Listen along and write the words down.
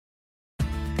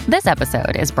This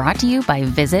episode is brought to you by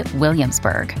Visit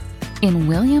Williamsburg. In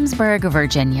Williamsburg,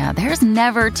 Virginia, there's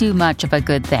never too much of a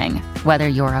good thing. Whether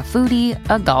you're a foodie,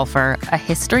 a golfer, a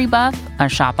history buff, a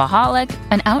shopaholic,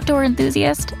 an outdoor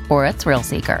enthusiast, or a thrill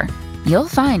seeker, you'll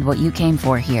find what you came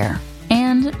for here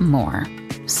and more.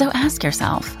 So ask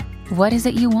yourself, what is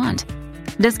it you want?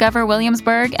 Discover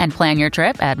Williamsburg and plan your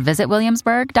trip at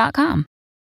visitwilliamsburg.com.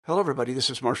 Hello, everybody.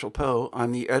 This is Marshall Poe.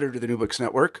 I'm the editor of the New Books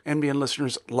Network. NBN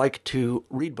listeners like to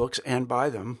read books and buy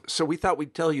them. So we thought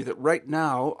we'd tell you that right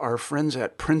now, our friends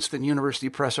at Princeton University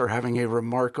Press are having a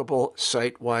remarkable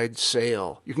site-wide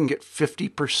sale. You can get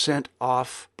 50%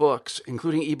 off books,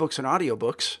 including ebooks and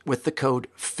audiobooks, with the code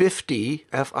 50,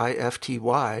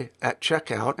 F-I-F-T-Y, at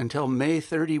checkout until May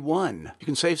 31. You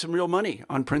can save some real money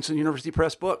on Princeton University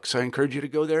Press books. I encourage you to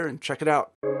go there and check it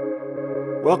out.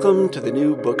 Welcome to the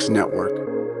New Books Network.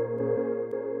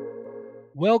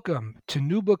 Welcome to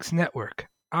New Books Network.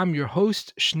 I'm your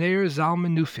host, Schneur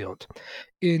Zalman Newfield.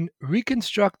 In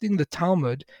Reconstructing the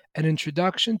Talmud, an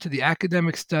introduction to the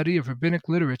academic study of rabbinic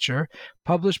literature,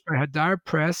 published by Hadar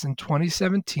Press in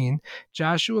 2017,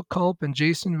 Joshua Culp and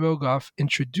Jason Rogoff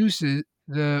introduces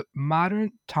the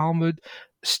modern Talmud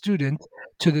student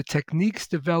to the techniques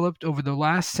developed over the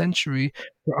last century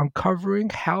for uncovering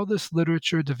how this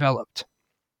literature developed.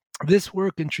 This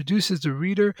work introduces the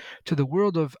reader to the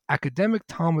world of academic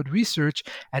Talmud research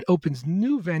and opens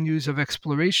new venues of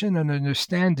exploration and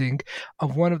understanding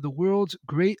of one of the world's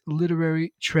great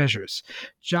literary treasures.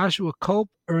 Joshua Culp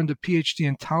earned a PhD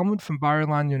in Talmud from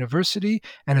Bar-Ilan University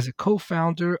and is a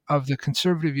co-founder of the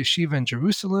conservative yeshiva in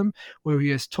Jerusalem, where he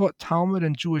has taught Talmud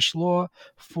and Jewish law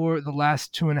for the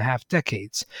last 2.5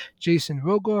 decades. Jason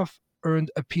Rogoff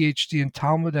earned a PhD in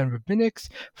Talmud and Rabbinics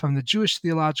from the Jewish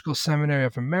Theological Seminary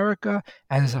of America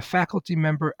and is a faculty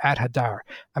member at Hadar.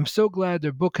 I'm so glad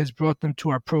their book has brought them to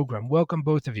our program. Welcome,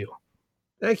 both of you.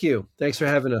 Thank you. Thanks for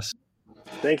having us.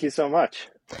 Thank you so much.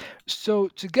 So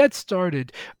to get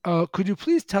started, could you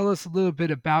please tell us a little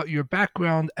bit about your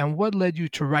background and what led you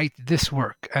to write this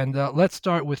work? And let's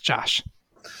start with Josh.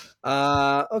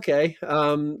 Okay.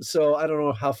 So I don't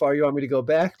know how far you want me to go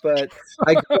back, but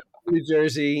I grew up in New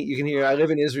Jersey. You can hear I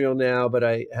live in Israel now, but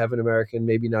I have an American,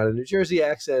 maybe not a New Jersey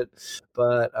accent,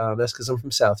 but that's because I'm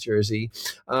from South Jersey.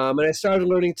 And I started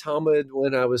learning Talmud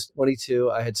when I was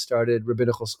 22. I had started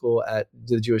rabbinical school at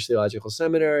the Jewish Theological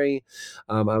Seminary.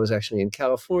 I was actually in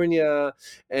California,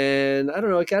 and I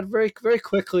don't know, it got very, very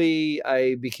quickly,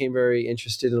 I became very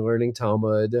interested in learning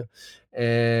Talmud.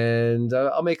 And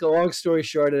I'll make a long story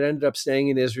short, I ended up staying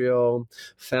in Israel,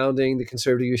 founding the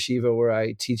conservative yeshiva where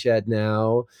I teach at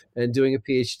now, and doing a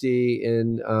PhD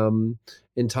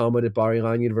in Talmud at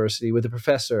Bar-Ilan University with a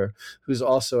professor who's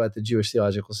also at the Jewish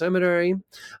Theological Seminary.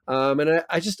 And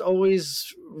I just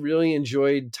always really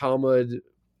enjoyed Talmud,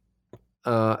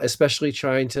 especially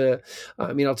trying to,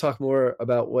 I'll talk more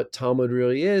about what Talmud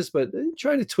really is, but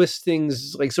trying to twist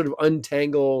things, like sort of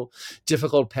untangle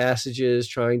difficult passages,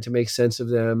 trying to make sense of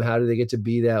them. How do they get to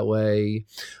be that way?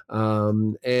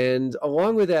 And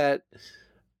along with that,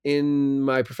 in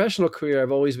my professional career,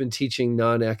 I've always been teaching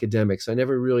non-academics. I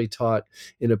never really taught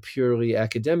in a purely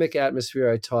academic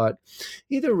atmosphere. I taught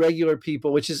either regular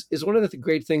people, which is one of the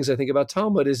great things I think about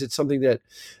Talmud, is it's something that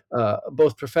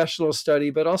both professionals study,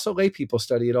 but also lay people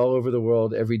study it all over the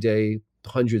world every day.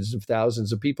 Hundreds of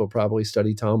thousands of people probably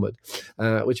study Talmud,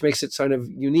 which makes it kind of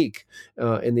unique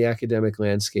in the academic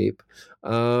landscape.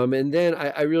 And then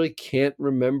I really can't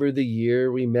remember the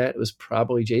year we met. It was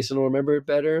probably, Jason will remember it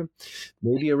better,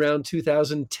 maybe around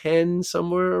 2010,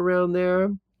 somewhere around there.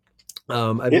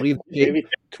 I believe maybe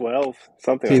 12,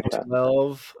 something like that.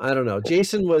 12. I don't know.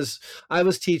 I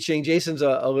was teaching. Jason's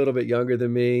a little bit younger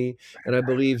than me, and I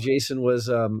believe Jason was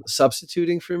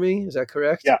substituting for me. Is that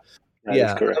correct? Yeah.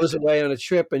 Yeah, I was away on a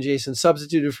trip, and Jason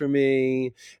substituted for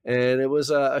me, and it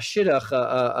was a shidduch,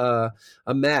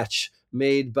 a match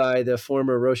made by the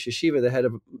former Rosh Yeshiva, the head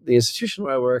of the institution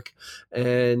where I work,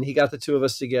 and he got the two of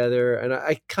us together. And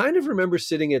I kind of remember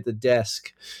sitting at the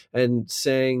desk and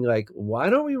saying, like, why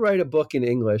don't we write a book in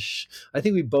English? I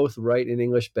think we both write in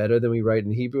English better than we write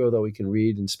in Hebrew, although we can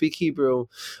read and speak Hebrew.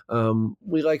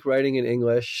 We like writing in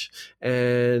English,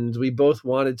 and we both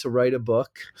wanted to write a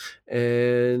book.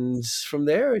 And from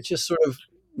there, it just sort of,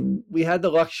 we had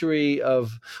the luxury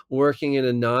of working in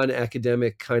a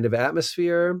non-academic kind of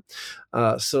atmosphere.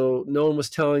 So no one was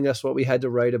telling us what we had to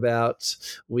write about.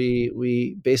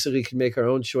 We basically could make our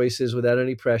own choices without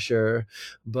any pressure.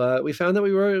 But we found that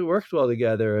we worked well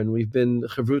together, and we've been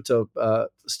Chavruta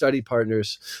study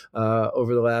partners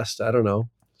over the last,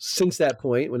 since that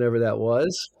point, whenever that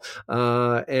was.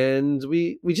 And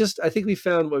I think we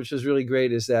found, which was really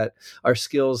great, is that our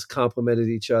skills complemented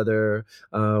each other.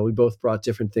 We both brought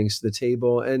different things to the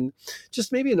table. And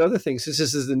just maybe another thing, since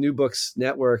this is the New Books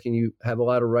Network and you have a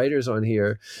lot of writers on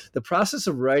here, the process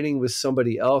of writing with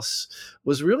somebody else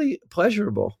was really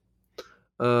pleasurable.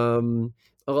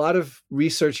 A lot of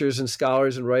researchers and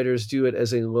scholars and writers do it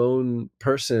as a lone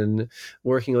person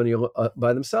working on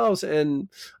by themselves. And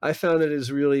I found it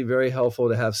is really very helpful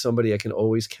to have somebody I can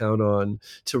always count on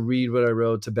to read what I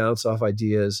wrote, to bounce off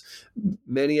ideas.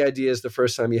 Many ideas, the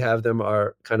first time you have them,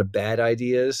 are kind of bad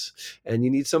ideas. And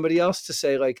you need somebody else to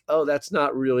say, like, oh, that's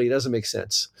not really, it doesn't make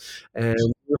sense. And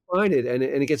refine it, and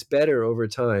it gets better over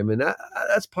time. And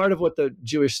that's part of what the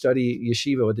Jewish Study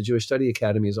Yeshiva, what the Jewish Study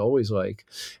Academy is always like.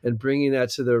 And bringing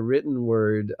that to the written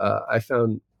word, I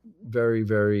found very,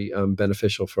 very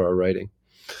beneficial for our writing.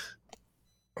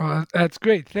 Well, that's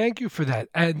great. Thank you for that.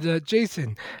 And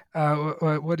Jason,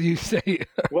 what do you say?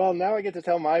 Well, now I get to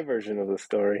tell my version of the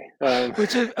story.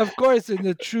 Which is, of course, in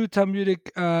the true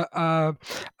Talmudic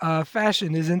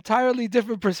fashion, is entirely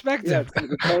different perspective. Yeah,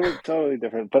 it's totally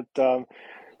different. But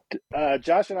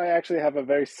Josh and I actually have a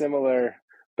very similar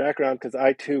background because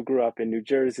I too grew up in New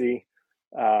Jersey.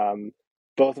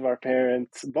 Both of our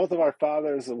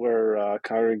fathers were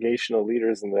congregational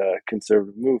leaders in the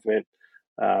conservative movement.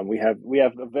 We have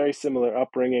a very similar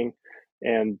upbringing,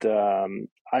 and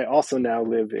I also now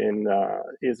live in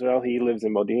Israel. He lives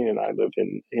in Modi'in, and I live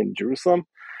in Jerusalem.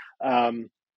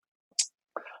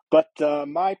 But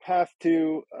my path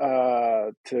to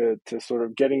sort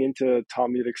of getting into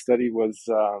Talmudic study was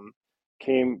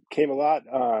came a lot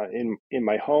in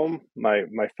my home.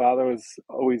 My father was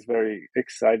always very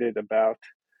excited about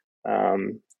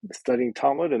studying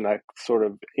Talmud, and that sort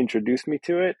of introduced me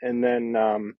to it. And then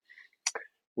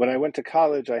when I went to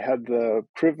college, I had the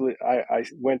privilege. I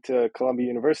went to Columbia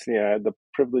University. And I had the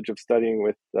privilege of studying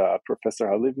with Professor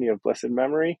Halivni of blessed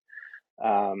memory.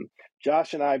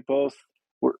 Josh and I both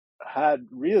had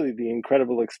really the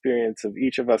incredible experience of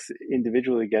each of us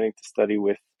individually getting to study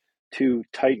with two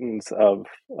titans of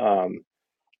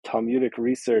Talmudic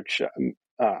research.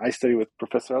 I studied with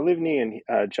Professor Halivni,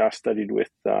 and Josh studied with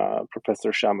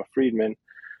Professor Shama Friedman.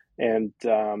 And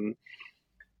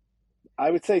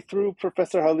I would say through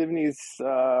Professor Halivni's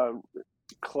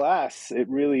class, it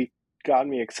really got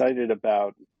me excited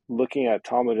about looking at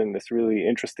Talmud in this really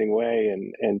interesting way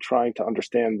and trying to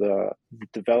understand the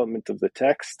development of the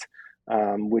text,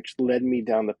 which led me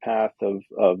down the path of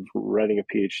writing a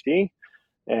PhD.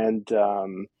 And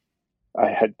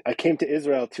I came to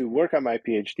Israel to work on my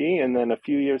PhD, and then a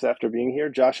few years after being here,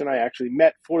 Josh and I actually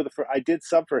met I did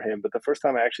sub for him, but the first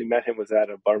time I actually met him was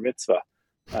at a bar mitzvah.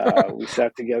 We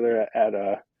sat together at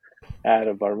a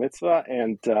bar mitzvah,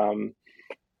 and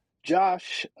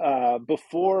Josh,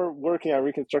 before working on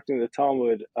reconstructing the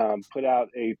Talmud, put out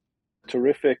a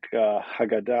terrific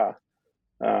Haggadah,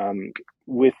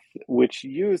 which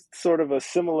used sort of a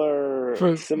similar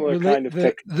kind of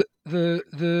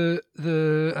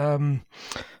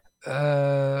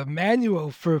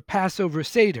manual for Passover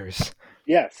Seders.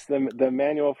 Yes, the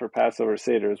manual for Passover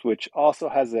Seders, which also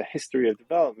has a history of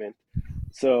development.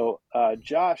 So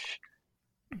Josh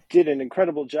did an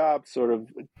incredible job sort of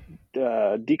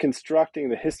deconstructing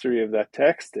the history of that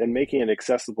text and making it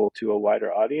accessible to a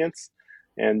wider audience.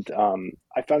 And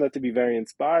I found that to be very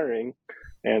inspiring.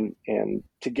 And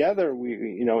together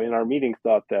we, in our meeting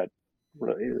thought that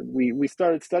we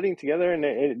started studying together, and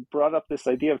it brought up this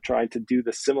idea of trying to do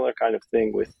the similar kind of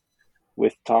thing with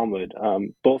Talmud,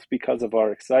 both because of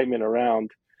our excitement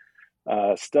around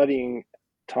studying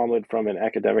Talmud from an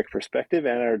academic perspective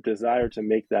and our desire to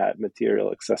make that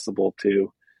material accessible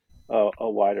to a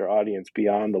wider audience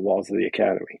beyond the walls of the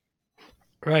academy.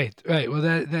 Right. Well,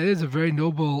 that is a very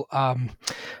noble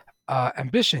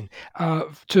ambition.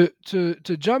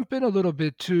 To jump in a little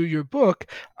bit to your book,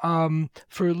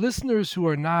 for listeners who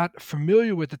are not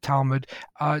familiar with the Talmud,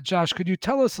 Josh, could you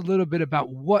tell us a little bit about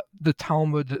what the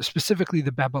Talmud, specifically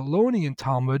the Babylonian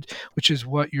Talmud, which is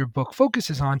what your book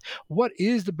focuses on, what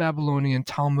is the Babylonian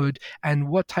Talmud and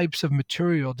what types of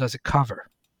material does it cover?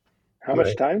 How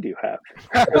much time do you have?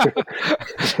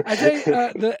 I think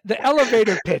the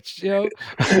elevator pitch,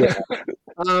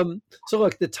 So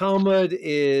look, the Talmud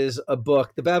is a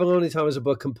book. The Babylonian Talmud is a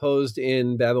book composed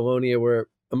in Babylonia, where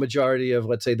a majority of,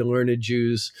 let's say, the learned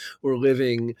Jews were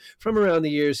living from around the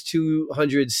years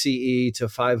 200 CE to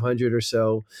 500 or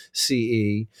so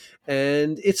CE.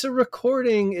 And it's a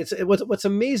recording. What's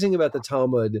amazing about the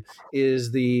Talmud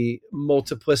is the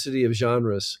multiplicity of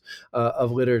genres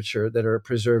of literature that are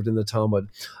preserved in the Talmud.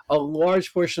 A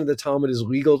large portion of the Talmud is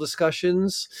legal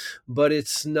discussions, but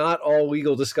it's not all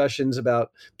legal discussions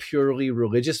about purely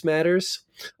religious matters.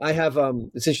 I have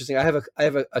it's interesting. I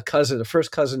have a cousin, a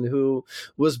first cousin who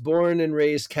was born and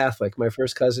raised Catholic. My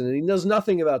first cousin, and he knows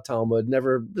nothing about Talmud.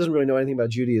 Doesn't really know anything about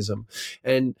Judaism,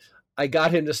 and I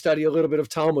got him to study a little bit of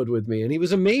Talmud with me, and he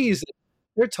was amazed.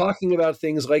 They're talking about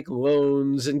things like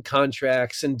loans and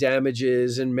contracts and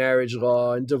damages and marriage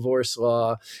law and divorce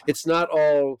law. It's not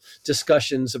all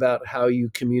discussions about how you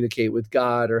communicate with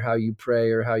God or how you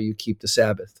pray or how you keep the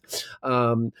Sabbath.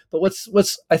 But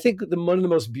what's I think one of the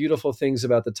most beautiful things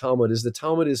about the Talmud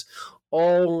is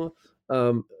all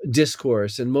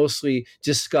discourse and mostly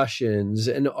discussions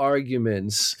and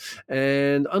arguments.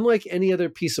 And unlike any other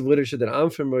piece of literature that I'm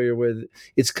familiar with,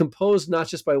 it's composed not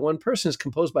just by one person, it's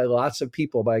composed by lots of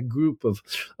people, by a group of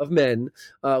men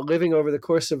living over the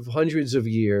course of hundreds of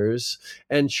years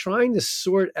and trying to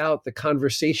sort out the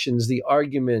conversations, the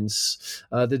arguments,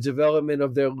 the development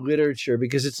of their literature,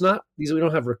 because it's not, we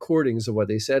don't have recordings of what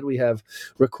they said. We have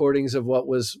recordings of what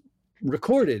was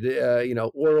recorded,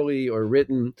 orally or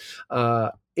written.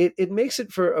 It makes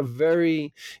it for a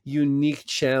very unique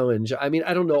challenge. I mean,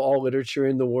 I don't know all literature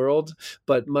in the world,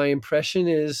 but my impression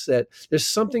is that there's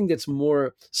something that's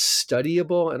more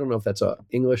studyable. I don't know if that's an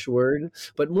English word,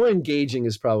 but more engaging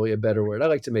is probably a better word. I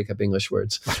like to make up English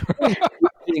words.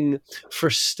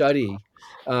 For study.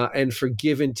 And for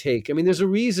give and take. I mean, there's a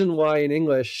reason why in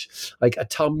English, like a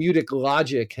Talmudic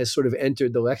logic has sort of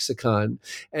entered the lexicon,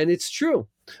 and it's true.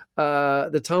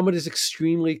 The Talmud is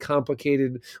extremely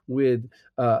complicated with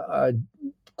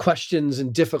questions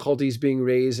and difficulties being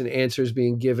raised and answers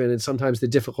being given, and sometimes the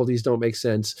difficulties don't make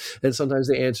sense, and sometimes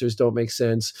the answers don't make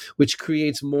sense, which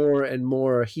creates more and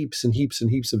more heaps and heaps and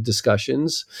heaps of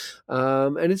discussions.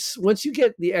 And it's, once you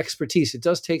get the expertise, it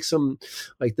does take some,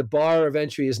 like, the bar of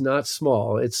entry is not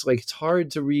small. It's hard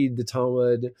to read the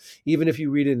Talmud, even if you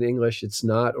read it in English, it's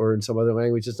not, or in some other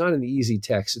language, it's not an easy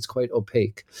text. It's quite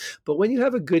opaque. But when you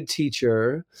have a good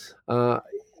teacher,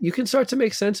 you can start to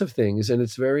make sense of things, and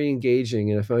it's very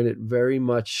engaging, and I find it very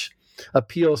much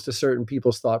appeals to certain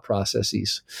people's thought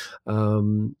processes.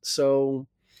 So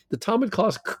the Talmud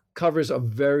covers a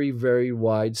very, very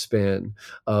wide span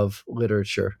of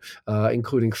literature,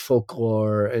 including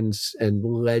folklore and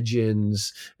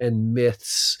legends and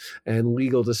myths and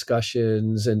legal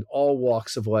discussions and all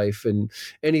walks of life, and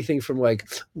anything from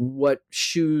what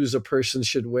shoes a person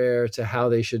should wear to how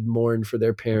they should mourn for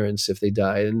their parents if they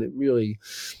died. And it really,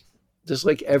 there's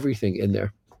everything in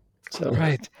there. So.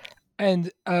 Right.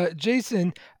 And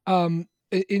Jason,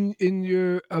 in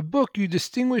your book, you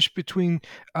distinguish between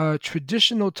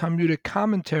traditional Talmudic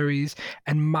commentaries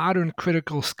and modern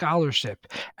critical scholarship,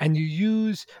 and you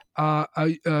use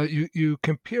you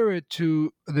compare it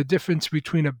to the difference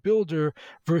between a builder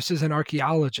versus an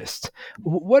archaeologist.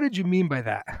 What did you mean by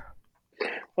that?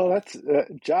 Well, that's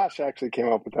Josh actually came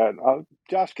up with that.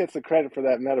 Josh gets the credit for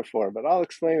that metaphor, but I'll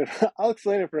explain it. I'll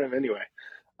explain it for him anyway.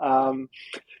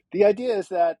 The idea is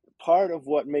that part of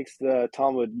what makes the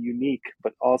Talmud unique,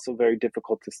 but also very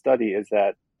difficult to study, is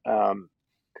that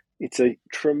it's a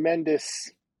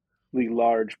tremendously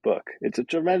large book. It's a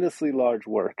tremendously large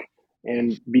work.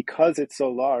 And because it's so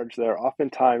large, there are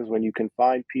often times when you can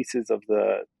find pieces of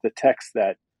the text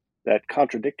that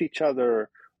contradict each other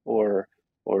or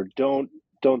don't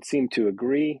seem to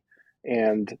agree.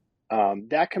 And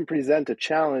that can present a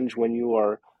challenge when you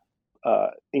are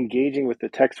engaging with the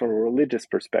text from a religious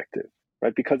perspective,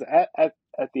 right? Because at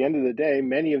the end of the day,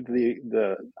 many of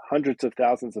the hundreds of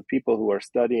thousands of people who are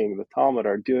studying the Talmud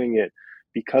are doing it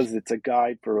because it's a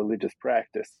guide for religious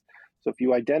practice. So if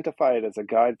you identify it as a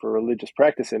guide for religious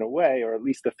practice in a way, or at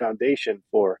least the foundation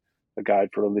for a guide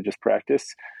for religious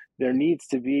practice, there needs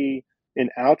to be an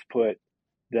output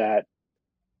that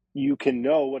you can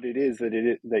know what it is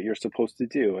that you're supposed to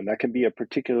do. And that can be a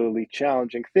particularly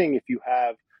challenging thing if you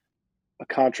have a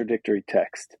contradictory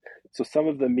text. So some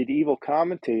of the medieval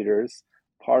commentators,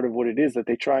 part of what it is that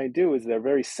they try and do is they're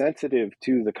very sensitive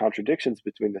to the contradictions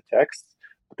between the texts,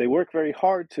 but they work very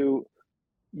hard to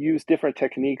use different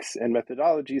techniques and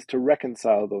methodologies to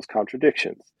reconcile those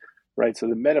contradictions, right? So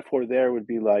the metaphor there would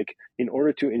be in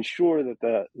order to ensure that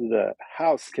the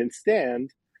house can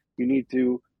stand, you need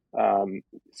to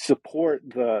support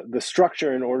the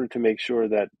structure in order to make sure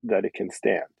that it can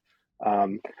stand.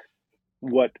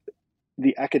 What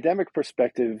the academic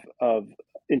perspective of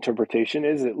interpretation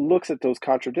is it looks at those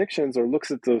contradictions or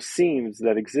looks at those seams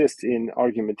that exist in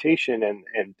argumentation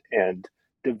and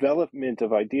development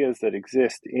of ideas that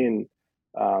exist in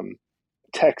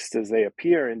text as they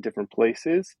appear in different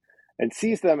places, and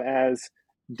sees them as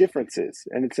differences.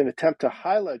 And it's an attempt to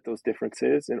highlight those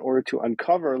differences in order to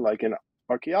uncover, like an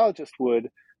archaeologist would,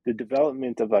 the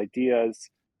development of ideas,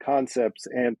 concepts,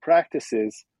 and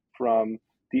practices from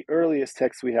the earliest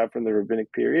texts we have from the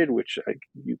rabbinic period, which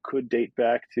you could date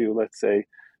back to, let's say,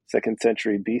 2nd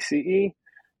century BCE,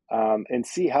 and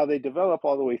see how they develop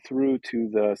all the way through to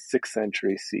the 6th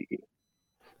century CE.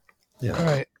 Yeah. All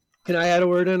right. Can I add a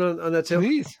word in on that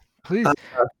too? Please.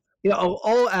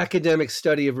 All academic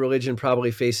study of religion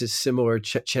probably faces similar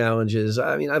challenges.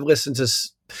 I mean, I've listened to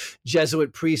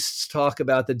Jesuit priests talk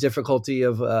about the difficulty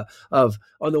of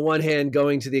on the one hand,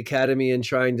 going to the academy and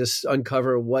trying to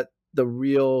uncover what the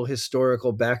real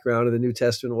historical background of the New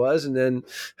Testament was, and then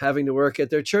having to work at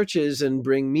their churches and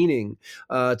bring meaning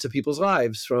to people's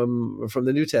lives from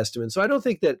the New Testament. So I don't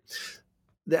think that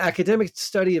the academic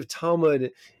study of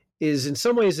Talmud is in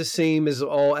some ways the same as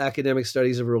all academic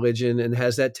studies of religion, and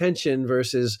has that tension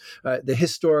versus the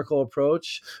historical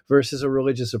approach versus a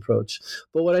religious approach.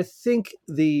 But what I think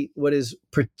what is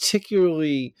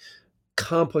particularly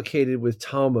complicated with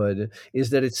Talmud is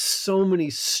that it's so many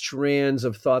strands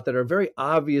of thought that are very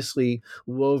obviously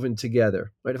woven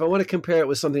together, right? If I want to compare it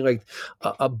with something like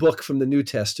a book from the New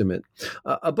Testament,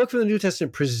 a book from the New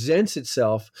Testament presents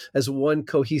itself as one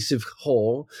cohesive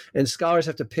whole, and scholars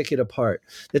have to pick it apart.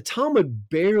 The Talmud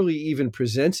barely even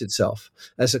presents itself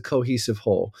as a cohesive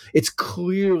whole. It's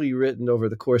clearly written over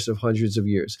the course of hundreds of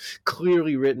years,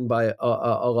 clearly written by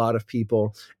a lot of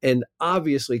people, and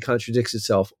obviously contradicts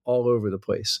itself all over the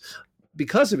place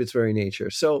because of its very nature.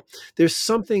 So there's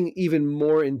something even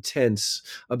more intense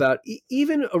about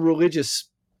even a religious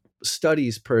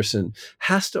studies person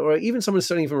has to, or even someone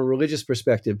studying from a religious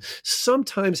perspective,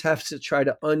 sometimes have to try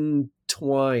to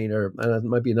untwine, or it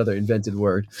might be another invented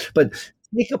word, but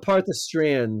take apart the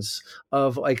strands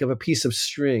of a piece of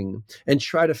string and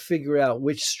try to figure out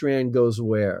which strand goes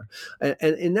where. And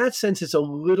in that sense, it's a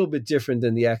little bit different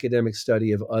than the academic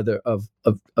study of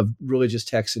religious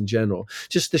texts in general.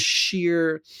 Just the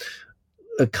sheer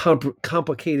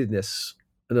complicatedness,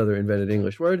 another invented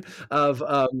English word, of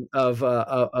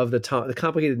the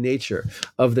complicated nature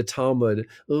of the Talmud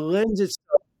lends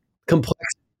itself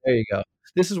complexity. There you go.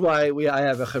 This is why I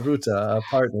have a chavruta, a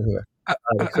partner here.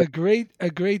 A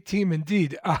great team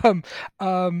indeed.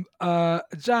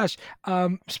 Josh,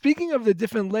 speaking of the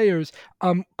different layers,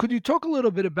 could you talk a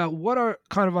little bit about what are,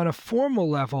 kind of on a formal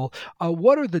level,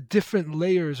 what are the different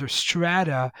layers or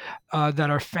strata that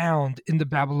are found in the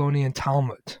Babylonian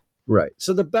Talmud? Right.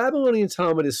 So the Babylonian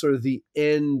Talmud is sort of the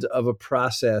end of a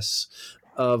process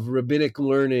of rabbinic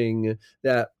learning,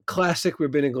 that classic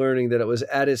rabbinic learning that it was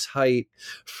at its height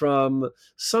from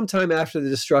sometime after the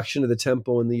destruction of the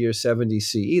temple in the year 70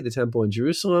 CE, the temple in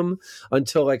Jerusalem,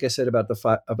 until, like I said, about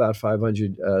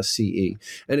 500 CE.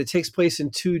 And it takes place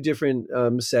in two different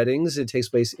settings. It takes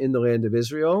place in the land of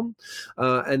Israel,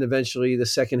 and eventually the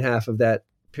second half of that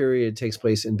period takes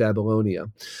place in Babylonia.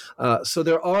 So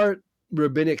there are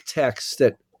rabbinic texts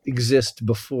that exist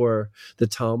before the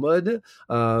Talmud,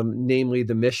 namely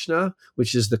the Mishnah,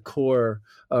 which is the core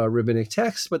rabbinic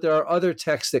text. But there are other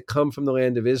texts that come from the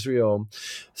land of Israel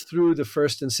through the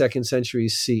 1st and 2nd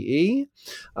centuries CE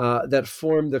that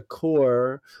form the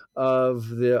core of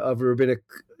rabbinic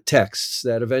texts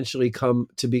that eventually come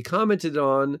to be commented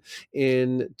on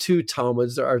in two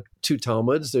Talmuds. There are two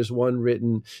Talmuds. There's one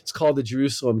written, it's called the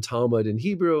Jerusalem Talmud in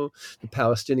Hebrew, the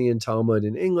Palestinian Talmud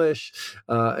in English,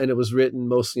 and it was written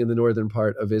mostly in the northern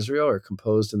part of Israel, or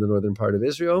composed in the northern part of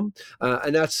Israel.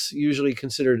 And that's usually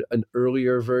considered an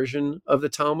earlier version of the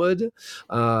Talmud,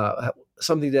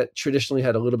 something that traditionally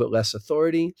had a little bit less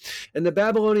authority. And the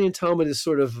Babylonian Talmud is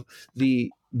sort of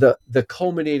the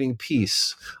culminating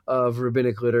piece of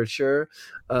rabbinic literature.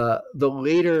 The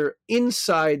later,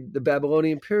 inside the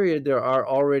Babylonian period, there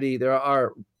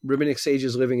are rabbinic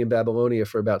sages living in Babylonia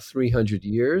for about 300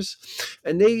 years,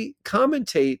 and they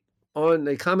comment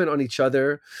on each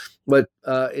other, what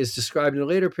is described in a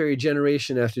later period,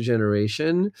 generation after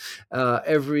generation.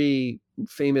 Every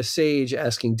famous sage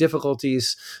asking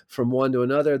difficulties from one to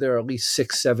another. There are at least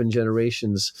 6-7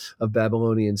 generations of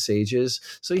Babylonian sages.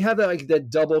 So you have that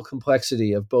double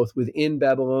complexity of both within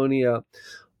Babylonia,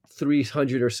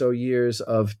 300 or so years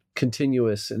of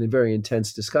continuous and a very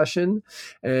intense discussion.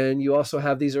 And you also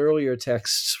have these earlier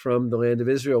texts from the land of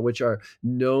Israel, which are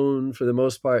known for the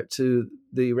most part to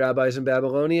the rabbis in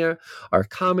Babylonia, are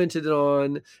commented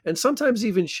on, and sometimes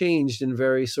even changed in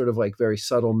very sort of like very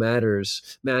subtle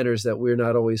matters that we're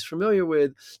not always familiar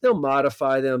with. They'll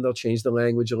modify them, they'll change the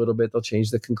language a little bit, they'll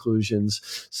change the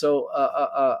conclusions. So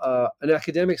an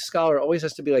academic scholar always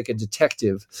has to be like a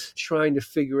detective, trying to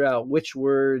figure out which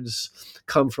words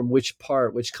come from which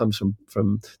part, which comes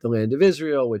from the land of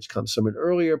Israel, which comes from an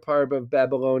earlier part of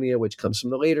Babylonia, which comes from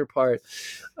the later part.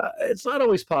 It's not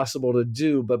always possible to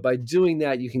do, but by doing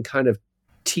that, you can kind of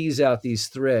tease out these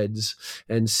threads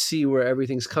and see where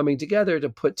everything's coming together to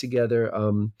put together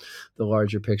the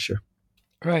larger picture.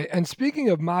 Right. And speaking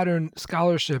of modern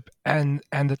scholarship and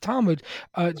the Talmud,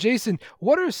 Jason,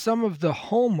 what are some of the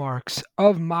hallmarks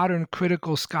of modern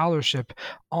critical scholarship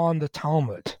on the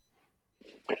Talmud?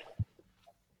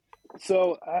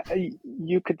 So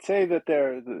you could say that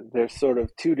there's sort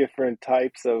of two different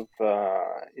types of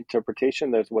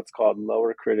interpretation. There's what's called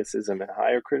lower criticism and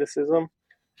higher criticism,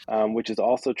 which is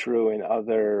also true in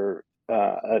other.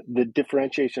 The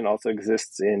differentiation also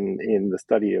exists in the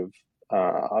study of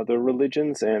other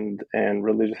religions and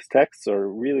religious texts,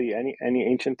 or really any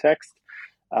ancient text.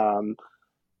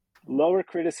 Lower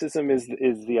criticism is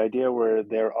the idea where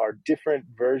there are different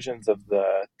versions of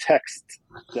the text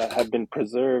that have been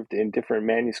preserved in different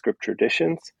manuscript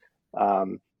traditions.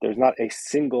 There's not a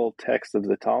single text of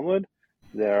the Talmud.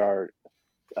 There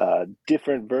are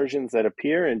different versions that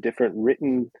appear in different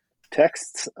written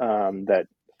texts that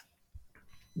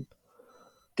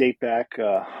date back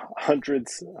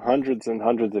hundreds and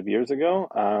hundreds of years ago.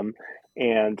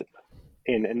 And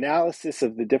an analysis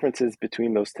of the differences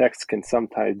between those texts can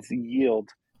sometimes yield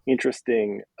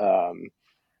interesting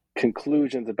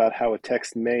conclusions about how a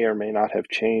text may or may not have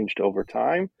changed over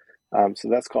time. So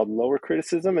that's called lower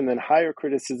criticism. And then higher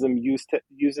criticism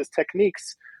uses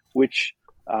techniques which,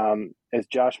 as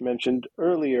Josh mentioned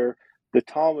earlier, the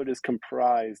Talmud is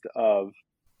comprised of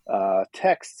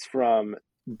texts from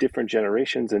different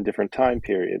generations and different time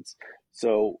periods.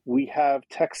 So we have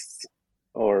texts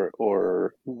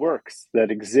or works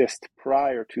that exist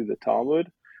prior to the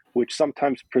Talmud, which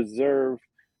sometimes preserve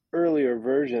earlier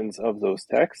versions of those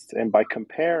texts. And by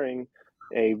comparing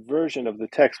a version of the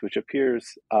text which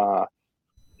appears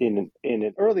in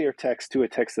an earlier text to a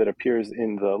text that appears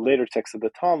in the later text of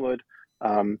the Talmud,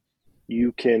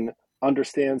 you can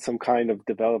understand some kind of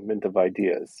development of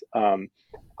ideas. On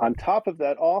top of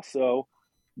that, also,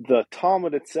 the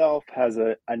Talmud itself has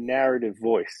a narrative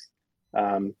voice.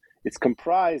 It's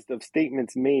comprised of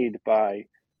statements made by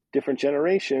different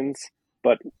generations,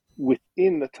 but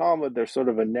within the Talmud, there's sort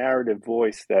of a narrative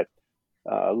voice that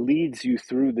leads you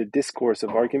through the discourse of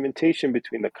argumentation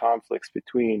between the conflicts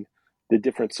between the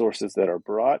different sources that are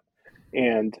brought.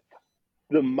 And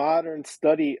the modern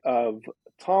study of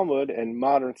Talmud and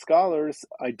modern scholars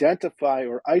identify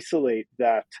or isolate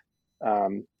that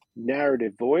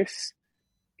narrative voice,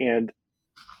 and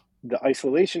the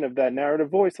isolation of that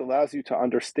narrative voice allows you to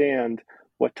understand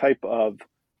what type of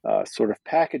sort of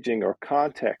packaging or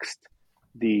context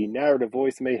the narrative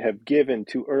voice may have given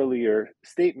to earlier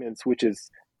statements, which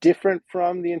is different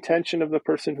from the intention of the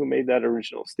person who made that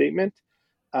original statement.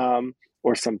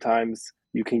 Or sometimes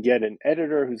you can get an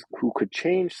editor who could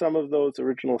change some of those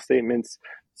original statements.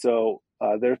 So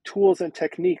there are tools and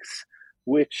techniques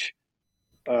which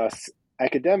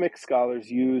academic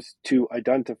scholars use to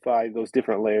identify those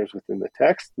different layers within the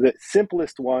text. The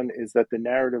simplest one is that the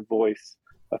narrative voice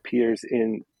appears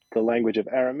in the language of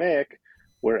Aramaic,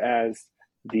 whereas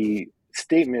the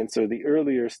statements or the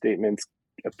earlier statements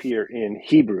appear in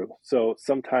Hebrew. So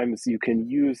sometimes you can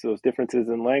use those differences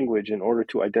in language in order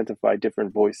to identify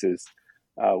different voices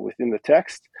within the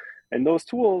text. And those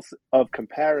tools of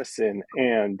comparison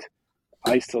and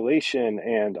isolation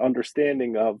and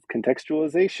understanding of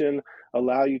contextualization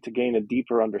allow you to gain a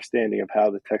deeper understanding of how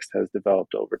the text has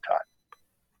developed over time.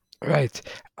 Right.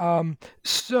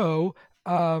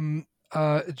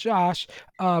 Josh,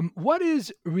 what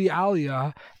is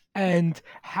realia, and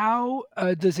how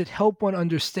does it help one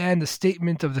understand the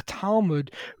statement of the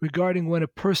Talmud regarding when a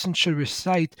person should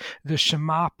recite the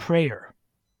Shema prayer?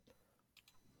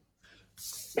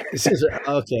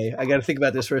 Okay, I got to think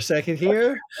about this for a second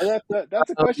here. That's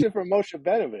a question from Moshe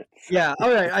Benovitz. Yeah, all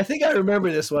right. I think I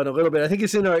remember this one a little bit. I think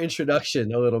it's in our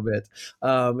introduction a little bit,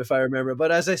 if I remember.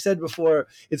 But as I said before,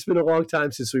 it's been a long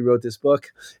time since we wrote this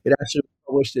book. It actually was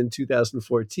published in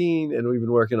 2014, and we've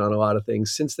been working on a lot of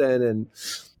things since then. And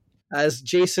as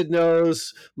Jason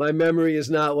knows, my memory is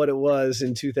not what it was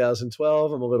in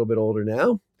 2012. I'm a little bit older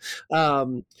now.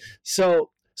 So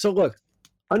look,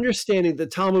 understanding the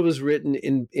Talmud was written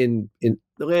in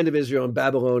the land of Israel in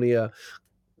Babylonia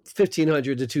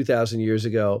 1,500 to 2,000 years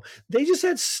ago. They just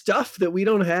had stuff that we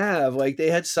don't have. Like they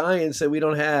had science that we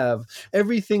don't have.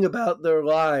 Everything about their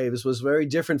lives was very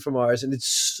different from ours. And it's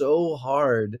so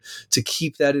hard to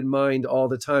keep that in mind all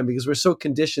the time because we're so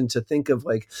conditioned to think of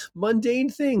like mundane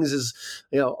things as,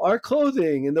 our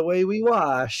clothing and the way we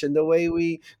wash and the way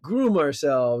we groom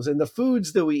ourselves and the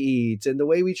foods that we eat and the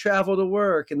way we travel to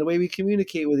work and the way we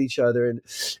communicate with each other. And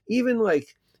even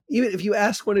if you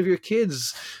ask one of your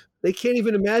kids, they can't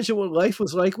even imagine what life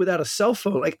was like without a cell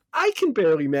phone. Like I can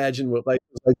barely imagine what life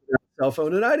was like without a cell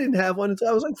phone, and I didn't have one until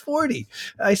I was like 40.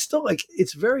 I still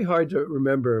it's very hard to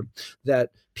remember that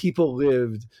people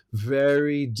lived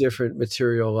very different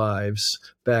material lives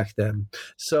back then.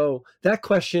 So that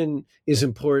question is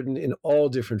important in all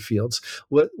different fields.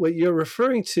 What you're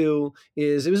referring to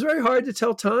is it was very hard to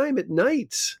tell time at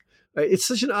night. Right? It's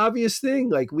such an obvious thing.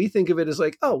 Like we think of it as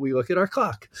like, oh, we look at our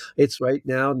clock. It's right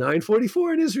now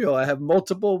 9:44 in Israel. I have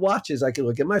multiple watches. I can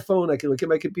look at my phone. I can look at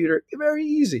my computer. Very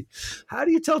easy. How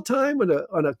do you tell time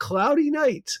on a cloudy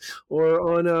night or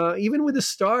on even with the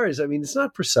stars? I mean, it's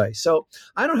not precise. So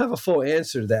I don't have a full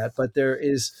answer to that, but there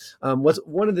is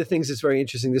one of the things that's very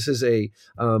interesting. This is a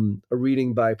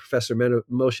reading by Professor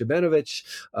Moshe Benovich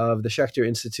of the Schechter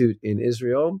Institute in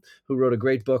Israel, who wrote a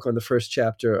great book on the first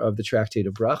chapter of the Tractate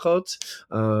of Brachot,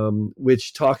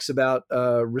 which talks about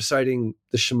reciting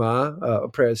the Shema, a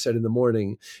prayer said in the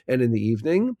morning and in the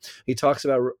evening. He talks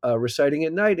about reciting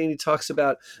at night, and he talks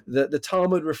about the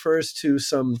Talmud refers to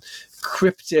some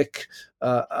cryptic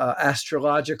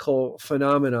astrological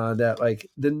phenomena that like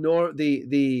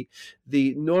the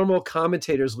normal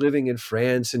commentators living in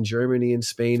France and Germany and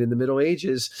Spain in the Middle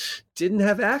Ages didn't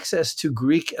have access to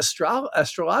Greek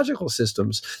astrological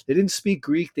systems. They didn't speak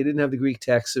Greek. They didn't have the Greek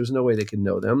texts. There was no way they could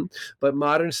know them. But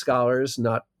modern scholars,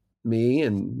 not me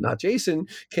and not Jason,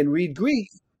 can read Greek.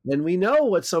 And we know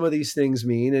what some of these things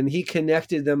mean. And he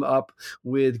connected them up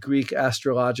with Greek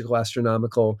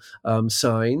astronomical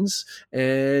signs.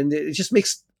 And it just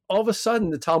makes, all of a sudden,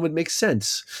 the Talmud makes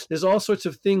sense. There's all sorts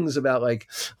of things about like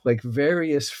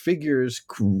various figures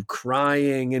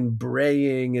crying and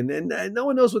braying, and no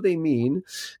one knows what they mean.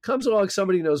 Comes along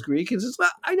somebody who knows Greek and says,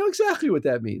 well, I know exactly what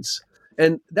that means.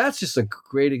 And that's just a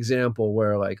great example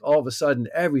where like all of a sudden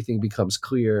everything becomes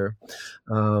clear.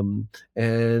 It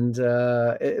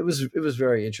was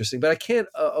very interesting, but I can't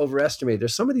overestimate.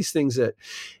 There's some of these things that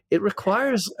it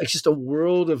requires like just a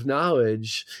world of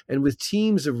knowledge, and with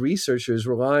teams of researchers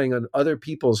relying on other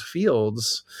people's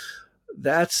fields.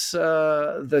 That's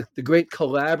the great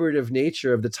collaborative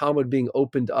nature of the Talmud being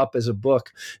opened up as a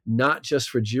book, not just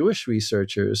for Jewish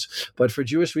researchers, but for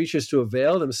Jewish researchers to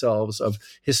avail themselves of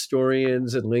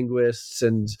historians and linguists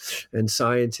and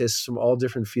scientists from all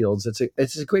different fields.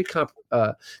 It's a great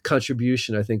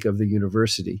contribution, I think, of the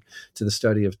university to the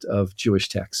study of Jewish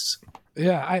texts.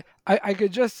 Yeah, I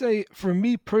could just say for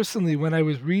me personally, when I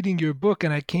was reading your book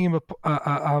and I came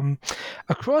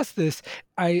across this,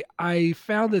 I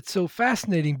found it so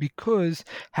fascinating because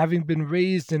having been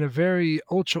raised in a very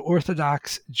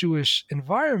ultra-Orthodox Jewish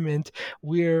environment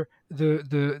where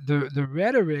the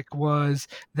rhetoric was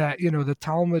that, the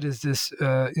Talmud is this,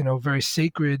 very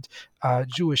sacred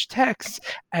Jewish text,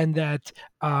 and that,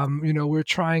 we're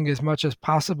trying as much as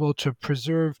possible to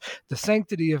preserve the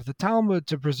sanctity of the Talmud,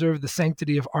 to preserve the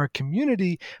sanctity of our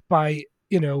community by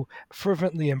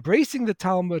fervently embracing the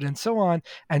Talmud and so on,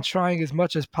 and trying as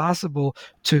much as possible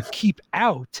to keep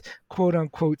out quote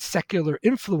unquote secular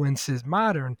influences,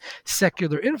 modern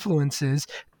secular influences,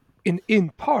 in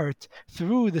part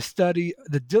through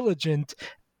the diligent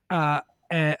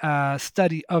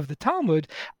study of the Talmud.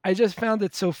 I just found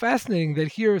it so fascinating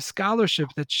that here is scholarship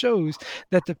that shows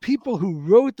that the people who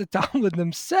wrote the Talmud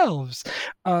themselves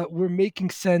were making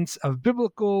sense of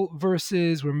biblical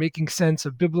verses, were making sense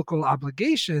of biblical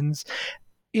obligations,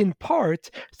 in part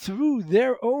through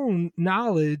their own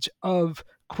knowledge of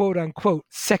quote unquote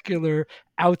secular,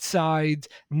 outside,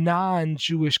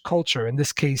 non-Jewish culture, in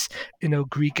this case,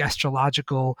 Greek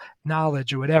astrological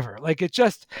knowledge or whatever. Like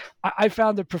I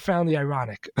found it profoundly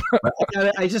ironic.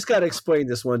 I just got to explain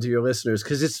this one to your listeners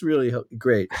because it's really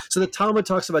great. So the Talmud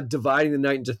talks about dividing the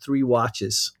night into 3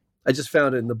 watches. I just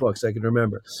found it in the book so I can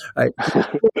remember. Right?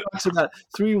 It talks about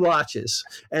 3 watches,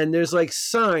 and there's like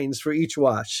signs for each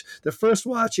watch. The first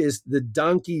watch is the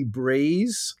donkey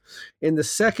brays. In the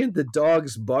second, the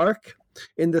dogs bark.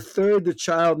 In the third, the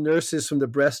child nurses from the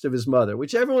breast of his mother,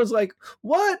 which everyone's like,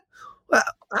 what? Well,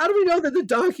 how do we know that the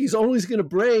donkey's only going to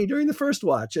bray during the first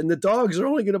watch and the dogs are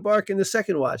only going to bark in the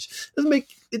second watch?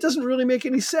 It doesn't really make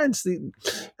any sense. The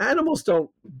animals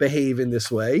don't behave in this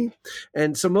way.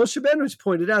 And so Moshe Benrich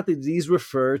pointed out that these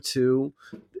refer to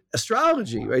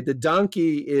astrology, right? The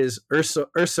donkey is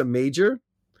Ursa Major.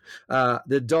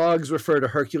 The dogs refer to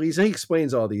Hercules, and he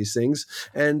explains all these things.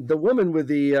 And the woman with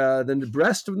the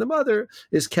breast of the mother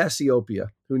is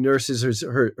Cassiopeia, who nurses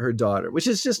her daughter, which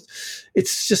is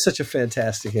it's just such a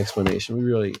fantastic explanation. We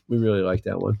really like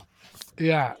that one.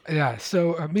 Yeah.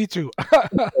 So me too.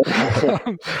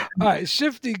 All right,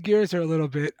 shifting gears here a little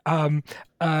bit.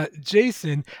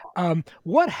 Jason,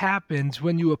 what happens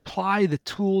when you apply the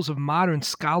tools of modern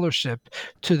scholarship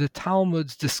to the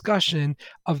Talmud's discussion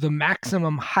of the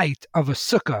maximum height of a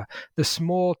sukkah, the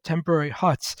small temporary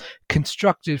huts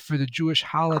constructed for the Jewish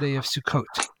holiday of Sukkot?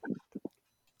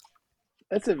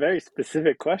 That's a very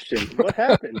specific question. What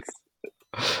happens?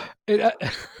 In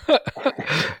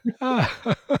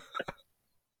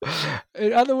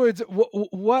other words,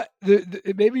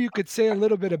 maybe you could say a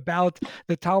little bit about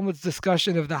the Talmud's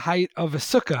discussion of the height of a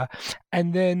sukkah,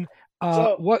 and then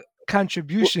what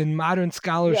contribution modern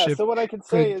scholarship. Yeah. So what I can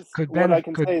say is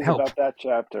about that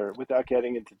chapter, without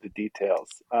getting into the details.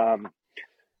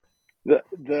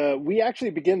 We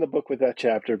actually begin the book with that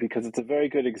chapter because it's a very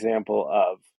good example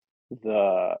of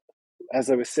as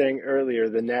I was saying earlier,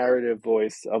 the narrative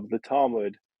voice of the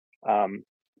Talmud.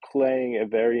 Playing a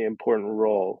very important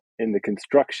role in the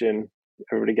construction.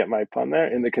 Everybody get my pun there?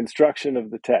 In the construction of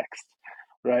the text,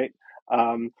 right?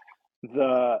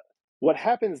 What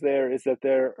happens there is that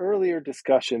there are earlier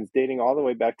discussions dating all the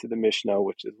way back to the Mishnah,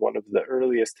 which is one of the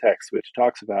earliest texts, which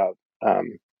talks about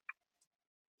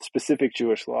specific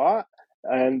Jewish law.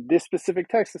 And this specific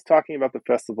text is talking about the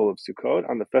festival of Sukkot.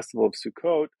 On the festival of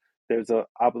Sukkot, there's an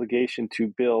obligation to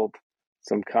build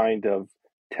some kind of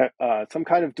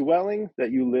dwelling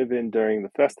that you live in during the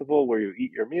festival, where you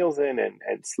eat your meals in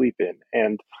and sleep in.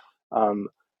 And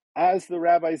as the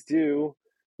rabbis do,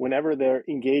 whenever they're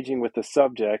engaging with the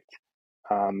subject,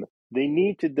 they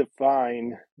need to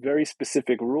define very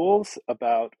specific rules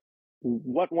about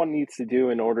what one needs to do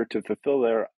in order to fulfill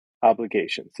their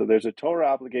obligation. So there's a Torah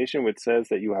obligation which says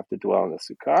that you have to dwell in the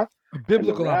sukkah. A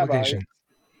biblical obligation.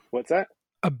 What's that?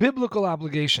 A biblical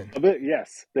obligation.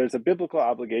 Yes, there's a biblical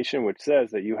obligation which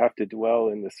says that you have to dwell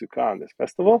in the sukkah on this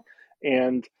festival.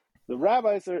 And the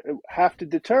rabbis have to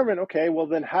determine, okay, well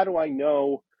then how do I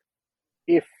know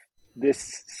if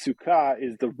this sukkah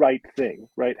is the right thing,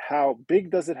 right? How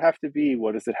big does it have to be?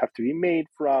 What does it have to be made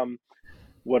from?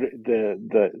 What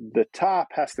the top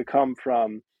has to come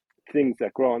from things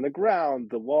that grow on the ground.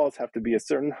 The walls have to be a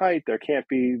certain height. There can't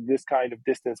be this kind of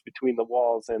distance between the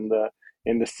walls and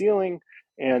the ceiling.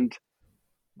 And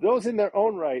those in their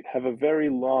own right have a very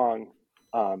long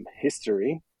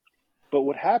history. But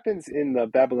what happens in the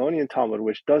Babylonian Talmud,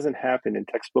 which doesn't happen in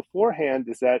texts beforehand,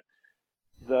 is that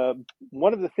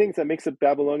one of the things that makes the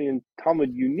Babylonian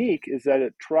Talmud unique is that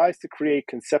it tries to create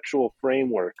conceptual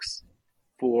frameworks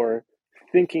for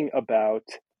thinking about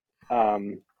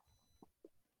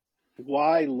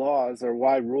why laws or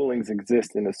why rulings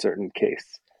exist in a certain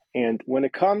case. And when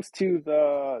it comes to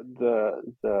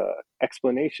the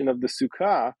explanation of the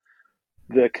sukkah,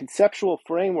 the conceptual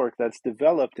framework that's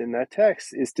developed in that text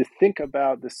is to think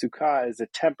about the sukkah as a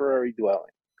temporary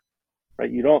dwelling, right?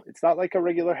 It's not like a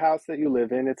regular house that you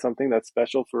live in. It's something that's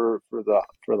special for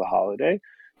the holiday.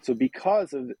 So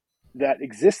because of that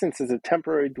existence as a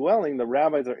temporary dwelling, the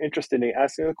rabbis are interested in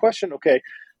asking the question, okay,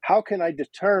 how can I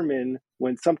determine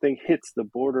when something hits the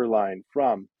borderline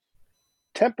from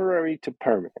temporary to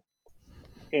permanent?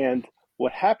 And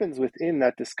what happens within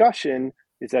that discussion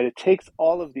is that it takes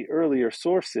all of the earlier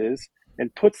sources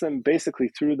and puts them basically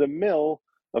through the mill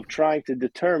of trying to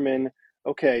determine,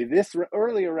 okay, this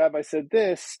earlier rabbi said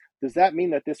this, does that mean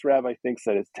that this rabbi thinks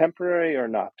that it's temporary or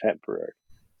not temporary?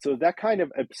 So that kind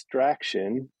of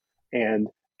abstraction and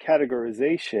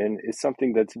categorization is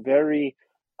something that's very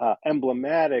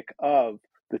emblematic of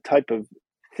the type of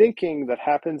thinking that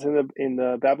happens in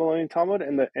the Babylonian Talmud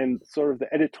and sort of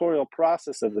the editorial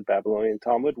process of the Babylonian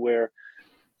Talmud, where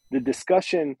the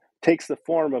discussion takes the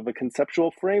form of a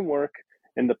conceptual framework,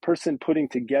 and the person putting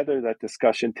together that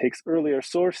discussion takes earlier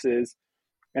sources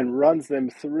and runs them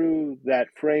through that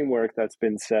framework that's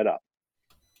been set up.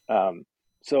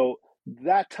 So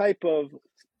that type of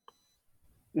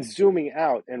zooming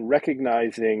out and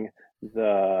recognizing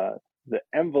the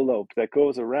envelope that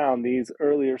goes around these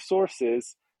earlier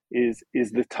sources is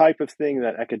the type of thing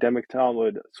that academic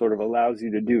Talmud sort of allows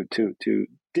you to do, to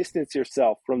distance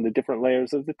yourself from the different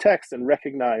layers of the text and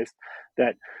recognize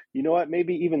that, you know what,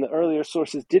 maybe even the earlier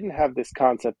sources didn't have this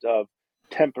concept of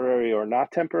temporary or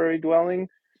not temporary dwelling,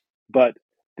 but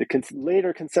the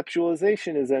later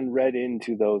conceptualization is then read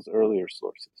into those earlier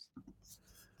sources.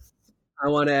 I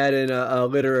want to add in a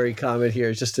literary comment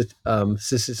here, just to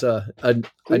this is a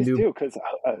Please new do, because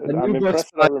I'm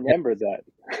impressed that I remembered that.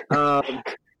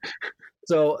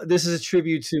 So this is a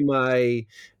tribute to my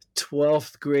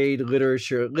 12th grade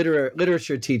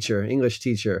literature teacher, English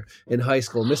teacher in high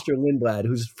school, Mr. Lindblad,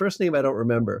 whose first name I don't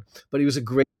remember, but he was a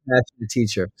great passionate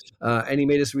teacher. And he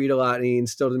made us read a lot, and he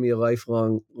instilled in me a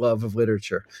lifelong love of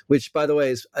literature, which, by the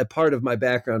way, is a part of my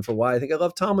background for why I think I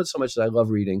love Talmud so much that I love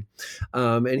reading.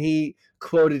 And he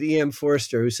quoted E.M.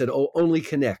 Forster, who said, "Oh, only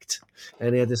connect."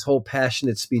 And he had this whole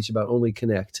passionate speech about only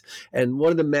connect. And one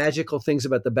of the magical things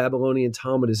about the Babylonian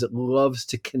Talmud is it loves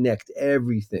to connect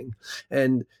everything.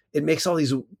 And it makes all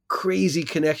these crazy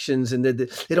connections, and they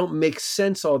don't make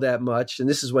sense all that much. And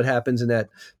this is what happens in that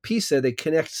piece there. They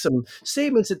connect some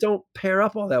statements that don't pair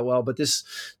up all that well, but this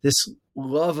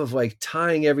love of like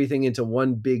tying everything into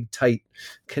one big tight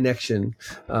connection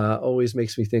always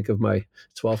makes me think of my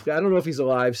 12th guy. I don't know if he's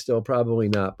alive still, probably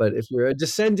not, but if you're a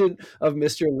descendant of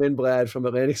Mr. Lindblad from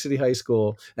Atlantic City High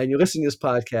School and you're listening to this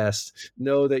podcast,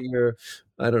 know that your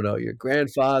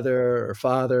grandfather or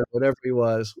father, whatever he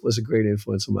was a great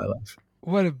influence on my life.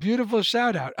 What a beautiful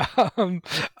shout out.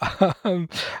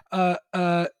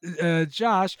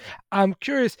 Josh, I'm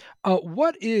curious,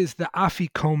 what is the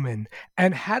Afikomen,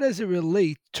 and how does it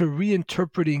relate to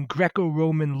reinterpreting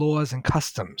Greco-Roman laws and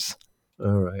customs?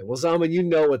 All right. Well, Zalman, you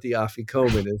know what the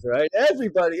Afikomen is, right?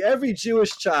 Every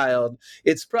Jewish child,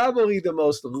 it's probably the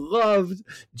most loved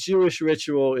Jewish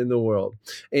ritual in the world.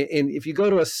 And if you go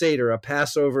to a Seder, a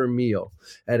Passover meal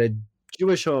at a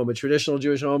Jewish home, a traditional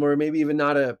Jewish home, or maybe even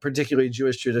not a particularly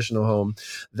Jewish traditional home,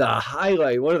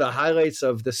 one of the highlights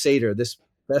of the Seder, this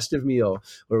festive meal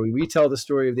where we retell the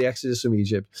story of the Exodus from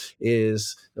Egypt,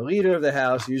 is the leader of the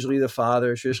house, usually the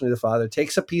father, traditionally the father,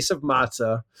 takes a piece of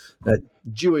matzah, that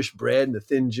Jewish bread, the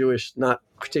thin Jewish, not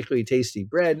particularly tasty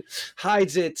bread,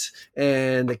 hides it,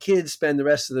 and the kids spend the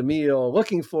rest of the meal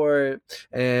looking for it.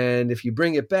 And if you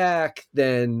bring it back,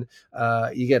 then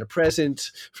you get a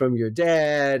present from your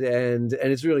dad, and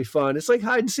it's really fun. It's like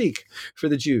hide and seek for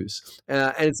the Jews,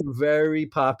 and it's a very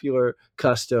popular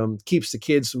custom. Keeps the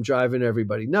kids from driving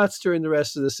everybody nuts during the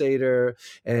rest of the Seder,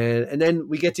 and then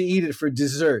we get to eat it for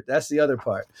dessert. That's the other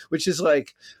part, which is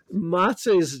like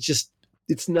matzah is just,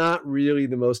 it's not really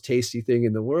the most tasty thing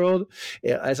in the world.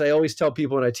 As I always tell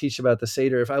people when I teach about the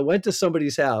Seder, if I went to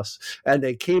somebody's house and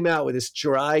they came out with this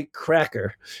dry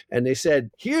cracker and they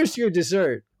said, "Here's your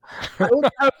dessert," I would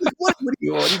like, what are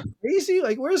you crazy?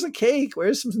 Like, where's the cake?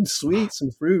 Where's something sweet,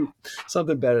 some fruit,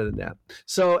 something better than that?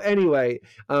 So anyway,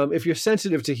 if you're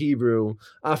sensitive to Hebrew,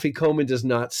 Afikomen does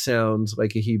not sound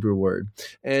like a Hebrew word.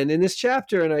 And in this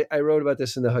chapter, and I wrote about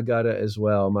this in the Haggadah as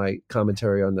well, my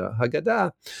commentary on the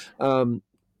Haggadah,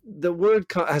 the word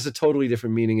has a totally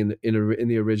different meaning in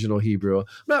the original Hebrew. I'm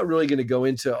not really going to go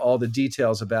into all the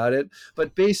details about it,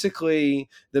 but basically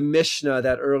the Mishnah,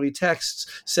 that early text,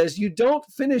 says you don't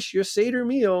finish your Seder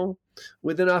meal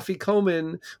with an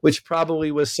Afikomen, which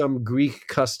probably was some Greek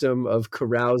custom of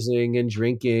carousing and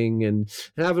drinking and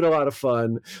having a lot of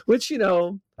fun, which,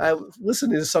 I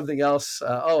listened to something else.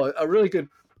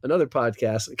 Another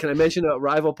podcast. Can I mention a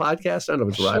rival podcast? I don't know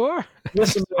if it's rival. Sure.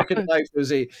 This American Life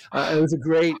was it was a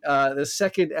great. The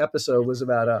second episode was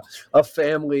about a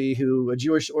family a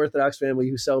Jewish Orthodox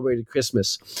family who celebrated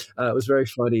Christmas. It was very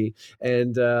funny,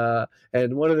 and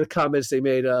one of the comments they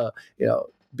made,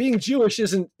 being Jewish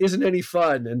isn't any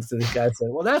fun. And the guy said,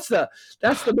 "Well, that's the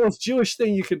most Jewish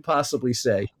thing you could possibly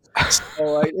say."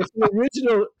 So it's the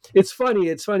original. It's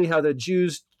funny how the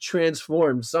Jews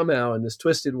transformed somehow in this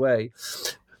twisted way.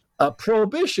 A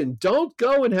prohibition. Don't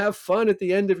go and have fun at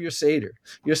the end of your Seder.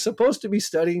 You're supposed to be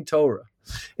studying Torah.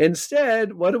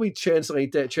 Instead, what do we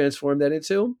transform that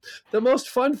into? The most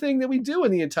fun thing that we do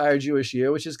in the entire Jewish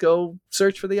year, which is go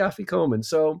search for the Afikomen.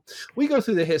 So we go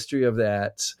through the history of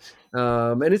that.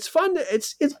 And it's fun.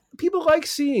 It's people like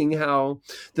seeing how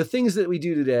the things that we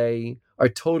do today are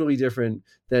totally different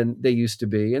than they used to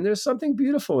be. And there's something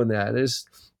beautiful in that.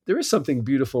 There is something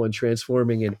beautiful in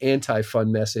transforming an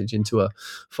anti-fun message into a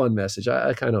fun message.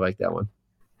 I kind of like that one.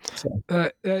 So.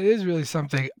 That is really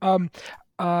something.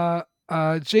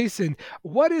 Jason,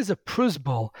 what is a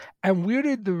pruzbul, and where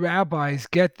did the rabbis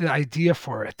get the idea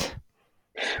for it?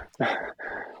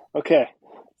 Okay,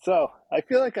 so I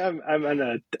feel like I'm on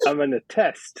a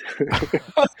test.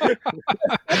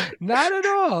 Not at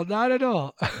all. Not at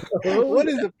all. What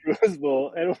is a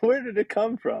pruzbul, and where did it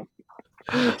come from?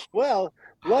 Well,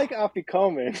 like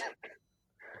Afikomen,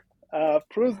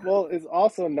 pruzbul is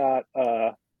also not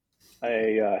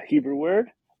a Hebrew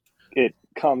word. It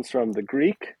comes from the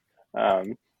Greek.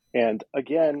 And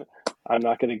again, I'm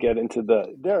not going to get into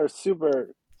there are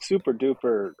super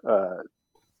duper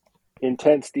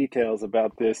intense details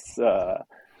about this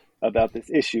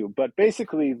issue. But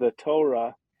basically, the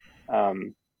Torah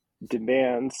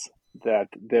demands that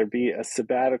there be a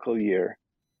sabbatical year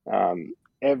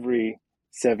every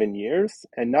 7 years.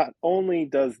 And not only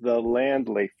does the land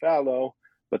lay fallow,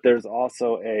 but there's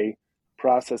also a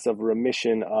process of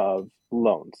remission of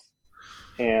loans.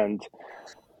 And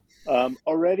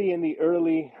already in the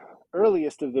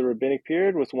earliest of the rabbinic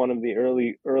period, with one of the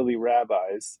early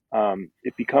rabbis,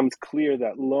 it becomes clear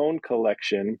that loan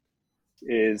collection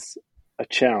is a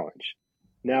challenge.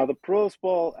 Now, the Prose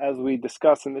Bowl, as we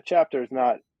discuss in the chapter, is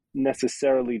not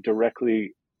necessarily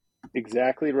directly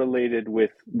exactly related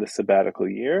with the sabbatical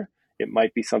year. It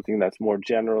might be something that's more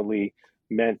generally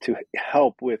meant to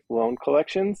help with loan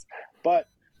collections. But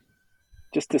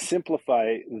just to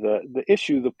simplify the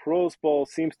issue, the Prose Bowl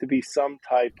seems to be some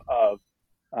type of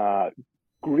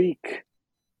Greek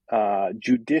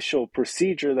judicial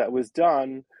procedure that was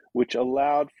done, which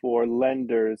allowed for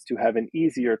lenders to have an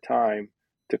easier time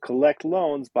to collect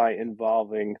loans by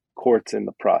involving courts in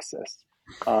the process.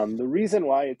 The reason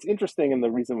why it's interesting and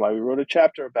the reason why we wrote a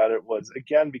chapter about it was,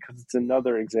 again, because it's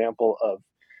another example of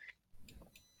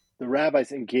the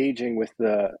rabbis engaging with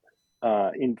the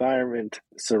environment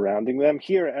surrounding them.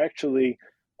 Here, actually,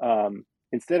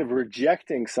 instead of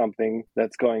rejecting something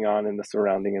that's going on in the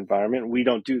surrounding environment, we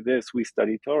don't do this, we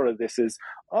study Torah. This is,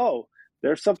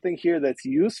 there's something here that's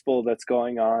useful that's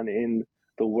going on in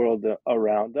the world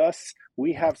around us.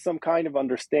 We have some kind of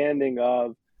understanding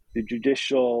of the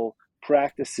judicial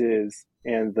practices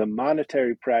and the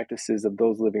monetary practices of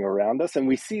those living around us, and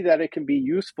we see that it can be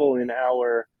useful in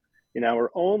our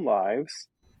own lives.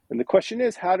 And the question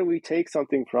is, how do we take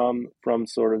something from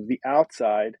sort of the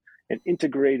outside and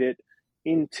integrate it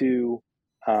into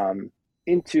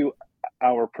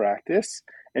our practice?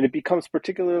 And it becomes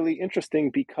particularly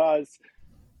interesting because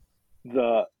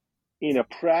in a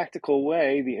practical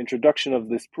way, the introduction of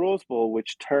this Prose Bowl,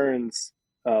 which turns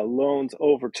loans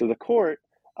over to the court,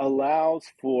 allows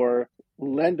for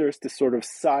lenders to sort of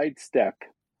sidestep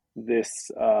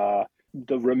this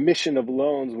the remission of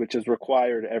loans, which is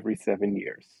required every 7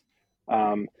 years.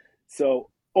 So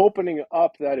opening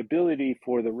up that ability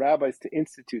for the rabbis to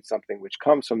institute something which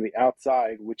comes from the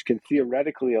outside, which can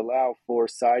theoretically allow for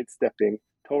sidestepping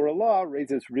Torah law,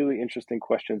 raises really interesting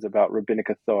questions about rabbinic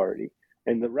authority.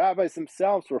 And the rabbis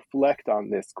themselves reflect on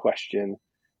this question,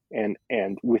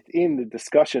 and within the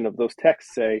discussion of those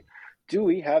texts say, do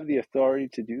we have the authority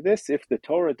to do this? If the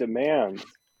Torah demands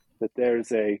that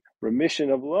there's a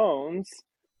remission of loans,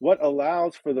 what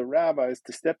allows for the rabbis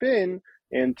to step in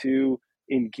and to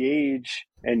engage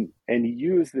and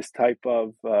use this type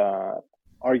of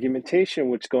argumentation,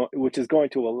 which is going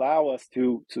to allow us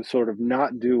to sort of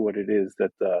not do what it is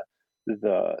that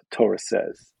the Torah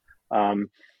says.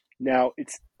 Now,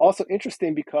 it's also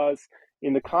interesting because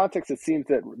in the context, it seems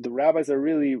that the rabbis are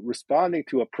really responding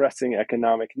to a pressing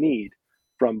economic need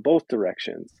from both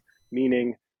directions,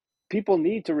 meaning people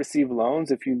need to receive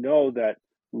loans. If you know that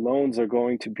loans are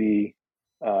going to be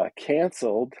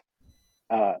canceled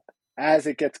as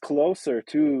it gets closer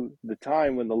to the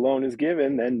time when the loan is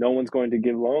given, then no one's going to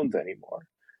give loans anymore.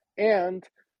 And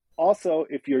also,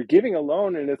 if you're giving a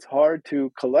loan and it's hard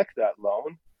to collect that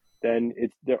loan, then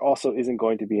there also isn't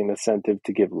going to be an incentive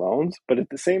to give loans. But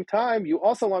at the same time, you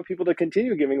also want people to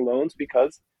continue giving loans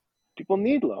because people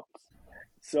need loans.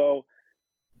 So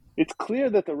it's clear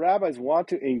that the rabbis want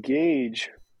to engage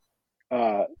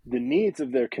the needs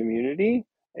of their community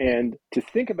and to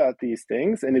think about these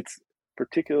things. And it's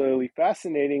particularly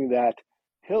fascinating that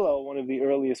Hillel, one of the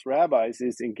earliest rabbis,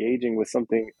 is engaging with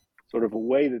something, sort of a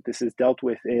way that this is dealt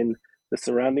with in the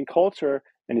surrounding culture,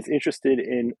 and is interested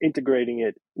in integrating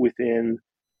it within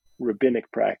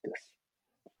rabbinic practice.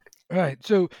 Right.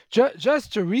 So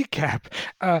just to recap,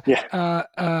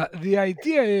 the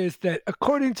idea is that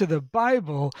according to the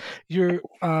Bible, you're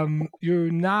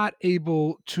not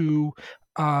able to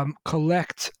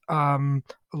collect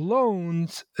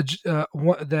loans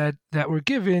that were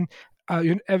given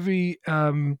every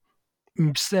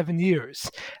 7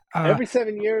 years. Every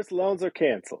 7 years, loans are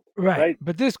canceled. Right.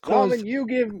 But this caused...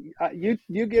 Solomon,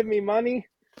 you give me money,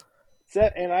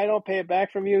 and I don't pay it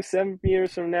back from you. 7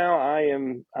 years from now, I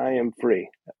am free.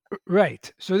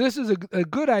 Right. So this is a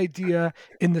good idea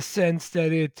in the sense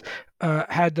that it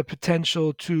had the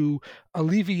potential to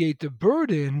alleviate the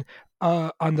burden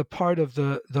on the part of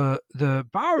the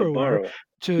borrower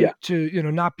to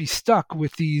not be stuck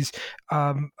with these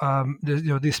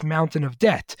this mountain of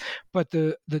debt. But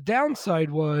the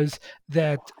downside was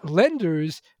that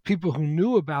lenders, people who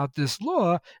knew about this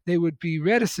law, they would be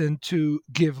reticent to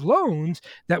give loans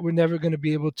that were never going to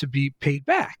be able to be paid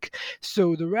back.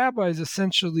 So the rabbis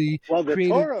essentially the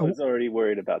Torah was already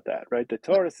worried about that, right? The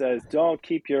Torah says, don't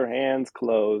keep your hands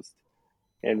closed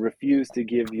and refuse to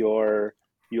give your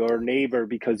neighbor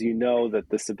because you know that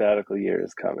the sabbatical year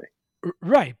is coming.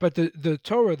 Right, but the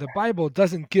Torah, the Bible,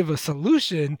 doesn't give a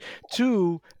solution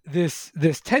to this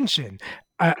tension.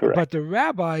 But the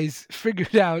rabbis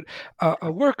figured out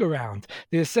a workaround.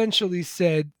 They essentially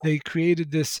said they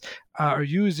created this or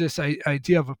used this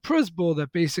idea of a prusbul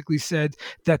that basically said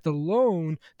that the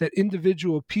loan that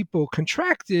individual people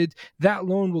contracted, that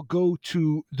loan will go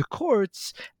to the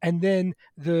courts, and then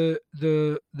the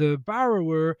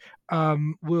borrower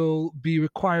will be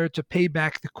required to pay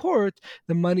back the court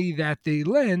the money that they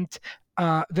lent,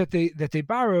 that they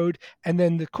borrowed, and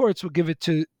then the courts will give it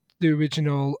to the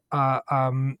original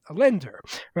lender,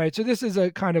 right? So this is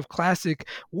a kind of classic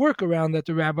workaround that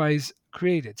the rabbis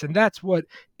created, and that's what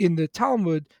in the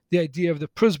Talmud the idea of the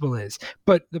prusbul is.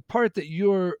 But the part that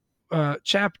your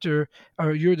chapter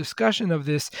or your discussion of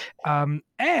this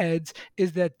adds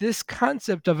is that this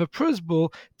concept of a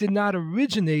prusbul did not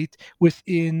originate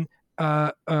within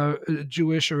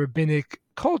Jewish or rabbinic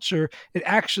culture. It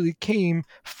actually came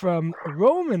from a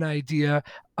Roman idea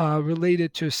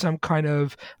related to some kind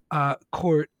of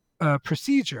court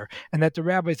procedure, and that the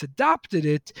rabbis adopted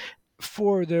it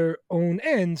for their own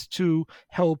ends to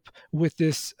help with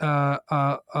this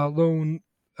loan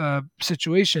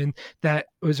situation that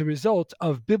was a result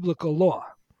of biblical law.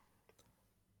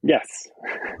 Yes.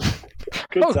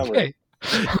 Good summary.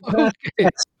 Okay.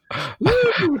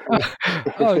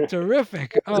 Oh,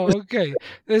 terrific. Oh, okay.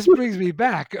 This brings me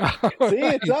back. See,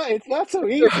 it's not so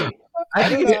easy. I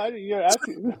think you're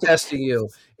testing you.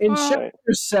 In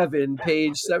chapter 7,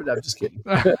 page 7. No, I'm just kidding.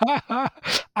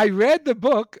 I read the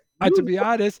book, to be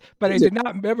honest, but I did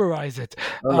not memorize it.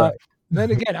 Then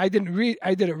again, I didn't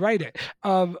write it.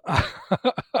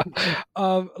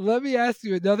 Let me ask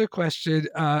you another question,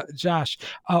 Josh.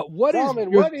 What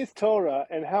is Torah,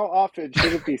 and how often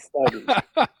should it be studied?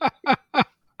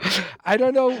 I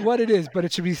don't know what it is, but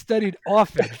it should be studied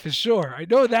often for sure. I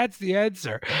know that's the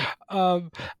answer.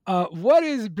 What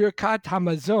is Birkat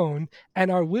Hamazon,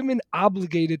 and are women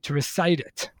obligated to recite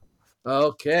it?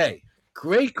 Okay,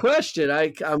 great question.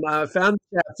 I found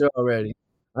the chapter already.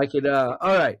 I could. All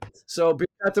right. So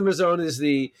Birkat Hamazon is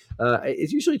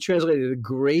it's usually translated the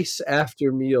grace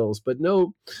after meals, but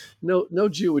no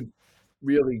Jew would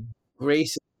really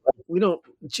grace.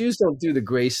 Jews don't do the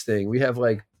grace thing. We have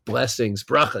like blessings,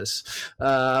 brachas.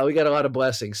 We got a lot of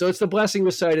blessings. So it's the blessing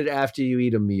recited after you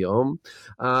eat a meal.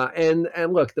 And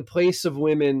look, the place of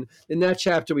women in that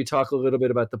chapter, we talk a little bit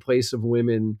about the place of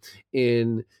women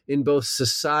in both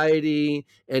society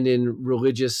and in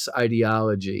religious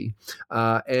ideology.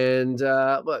 Look,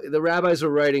 the rabbis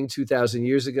were writing 2,000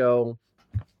 years ago.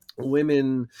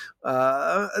 Women,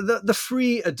 the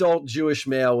free adult Jewish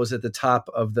male was at the top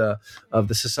of the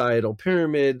societal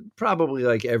pyramid, probably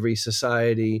like every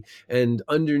society, and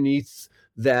underneath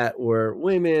that were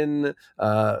women,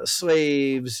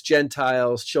 slaves,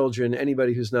 Gentiles, children,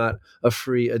 anybody who's not a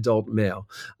free adult male.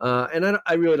 And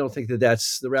I really don't think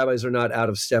the rabbis are not out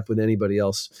of step with anybody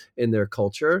else in their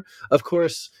culture. Of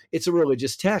course, it's a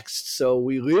religious text, so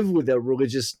we live with the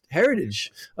religious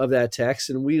heritage of that text,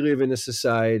 and we live in a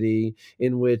society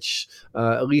in which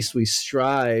at least we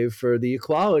strive for the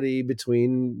equality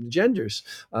between genders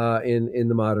in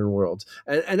the modern world.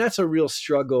 And that's a real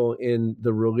struggle in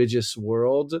the religious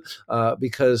world,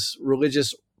 because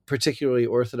religious, particularly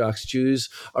Orthodox Jews,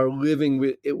 are living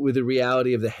with the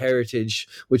reality of the heritage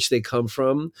which they come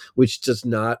from, which does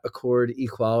not accord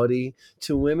equality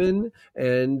to women.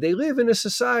 And they live in a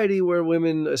society where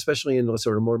women, especially in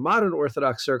sort of more modern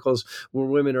Orthodox circles, where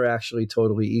women are actually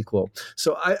totally equal.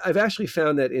 So I've actually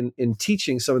found that in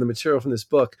teaching some of the material from this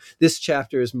book, this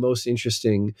chapter is most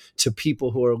interesting to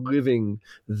people who are living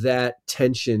that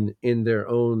tension in their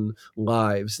own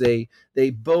lives. They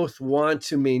both want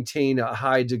to maintain a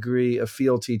high degree of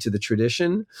fealty to the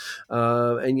tradition,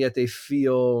 and yet they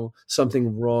feel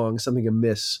something wrong, something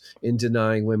amiss in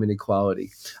denying women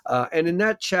equality. And in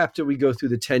that chapter, we go through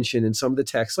the tension in some of the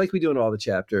texts, like we do in all the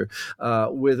chapter,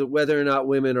 with whether or not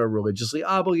women are religiously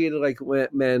obligated like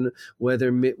men,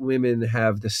 whether women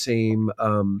have the same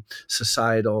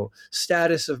societal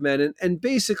status of men. And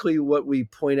basically what we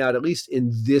point out, at least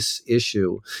in this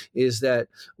issue, is that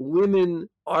women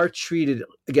are treated,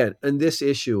 again, in this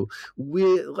issue,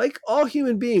 we, like all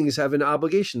human beings, have an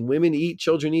obligation. Women eat,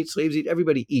 children eat, slaves eat,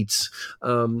 everybody eats,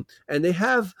 and they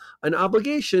have an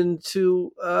obligation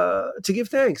to give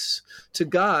thanks to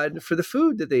God for the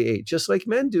food that they ate, just like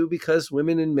men do, because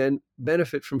women and men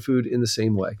benefit from food in the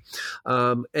same way.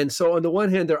 And so, on the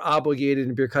one hand, they're obligated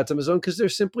in Birkat Hamazon because they're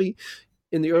simply,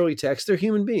 in the early text, they're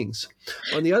human beings.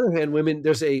 On the other hand, women,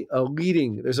 there's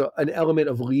an element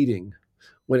of leading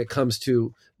when it comes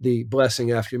to the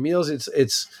blessing after meals.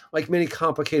 It's like many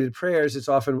complicated prayers. It's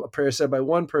often a prayer said by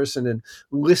one person and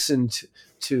listened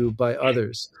to by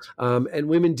others. And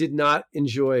women did not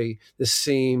enjoy the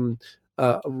same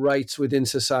rights within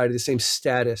society, the same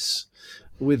status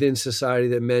within society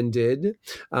that men did.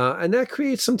 And that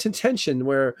creates some tension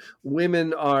where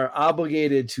women are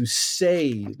obligated to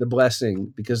say the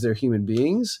blessing because they're human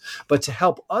beings, but to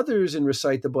help others and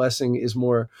recite the blessing is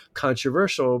more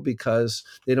controversial because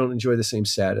they don't enjoy the same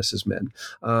status as men.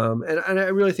 And I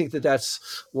really think that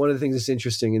that's one of the things that's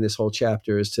interesting in this whole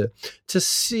chapter, is to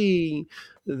see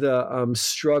the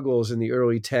struggles in the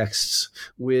early texts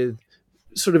with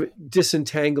sort of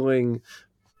disentangling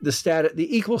the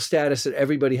equal status that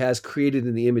everybody has created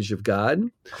in the image of God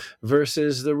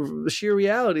versus the sheer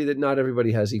reality that not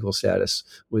everybody has equal status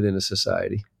within a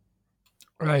society.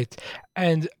 Right.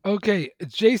 And okay,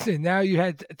 Jason, now you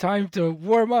had time to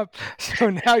warm up,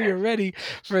 so now you're ready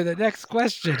for the next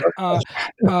question.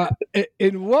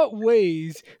 In what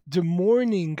ways do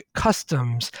mourning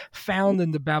customs found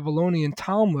in the Babylonian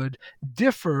Talmud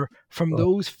differ from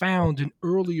those found in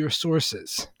earlier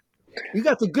sources? You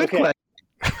got the good question.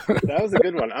 That was a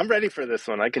good one. I'm ready for this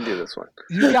one. I can do this one.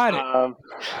 You got it.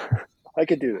 I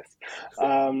could do this.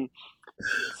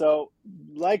 So,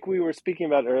 like we were speaking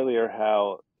about earlier,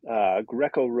 how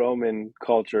Greco-Roman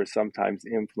culture sometimes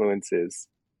influences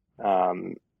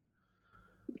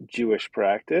Jewish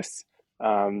practice.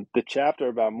 The chapter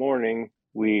about mourning,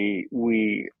 we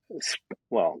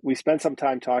spent some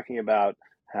time talking about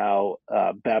how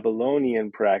Babylonian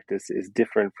practice is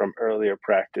different from earlier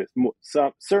practice.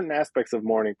 Certain aspects of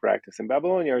mourning practice in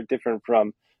Babylonia are different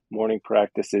from mourning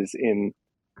practices in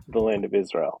the land of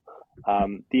Israel.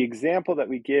 The example that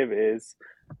we give is,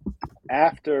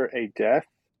 after a death,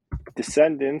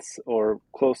 descendants or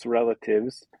close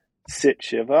relatives sit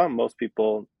Shiva. Most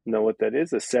people know what that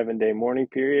is, a 7-day mourning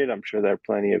period. I'm sure there are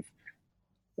plenty of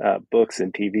books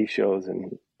and TV shows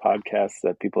and podcasts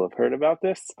that people have heard about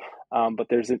this. But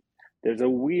there's a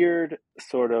weird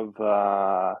sort of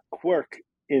quirk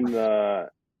in the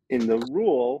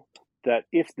rule that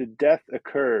if the death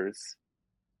occurs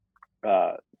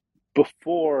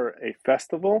before a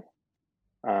festival,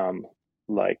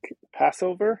 like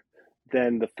Passover,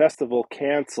 then the festival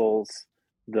cancels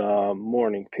the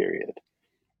mourning period.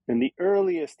 In the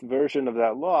earliest version of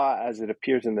that law, as it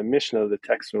appears in the Mishnah, the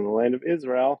text from the land of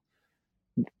Israel,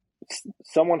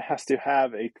 someone has to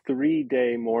have a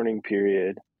 3-day mourning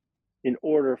period in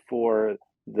order for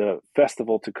the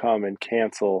festival to come and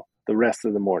cancel the rest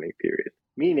of the mourning period.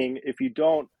 Meaning, if you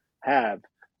don't have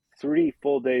 3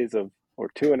 full days or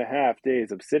 2.5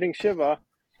 days of sitting Shiva,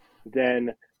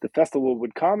 then the festival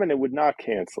would come and it would not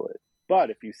cancel it. But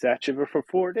if you sat Shiva for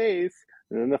 4 days,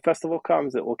 and then the festival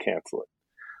comes, it will cancel it.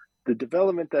 The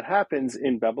development that happens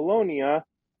in Babylonia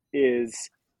is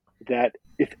that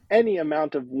if any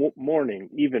amount of mourning,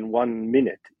 even 1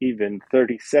 minute, even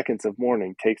 30 seconds of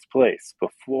mourning takes place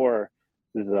before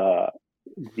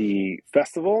the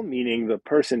festival, meaning the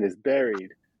person is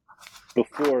buried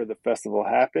before the festival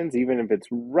happens, even if it's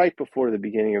right before the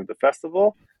beginning of the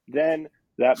festival, then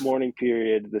that mourning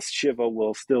period, the Shiva,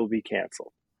 will still be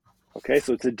canceled. Okay,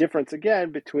 so it's a difference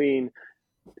again between,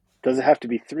 does it have to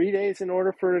be 3 days in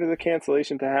order for the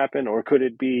cancellation to happen, or could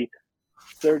it be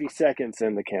 30 seconds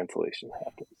and the cancellation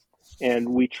happens? And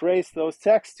we trace those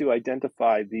texts to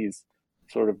identify these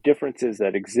sort of differences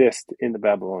that exist in the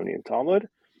Babylonian Talmud.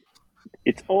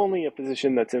 It's only a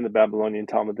position that's in the Babylonian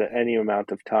Talmud that any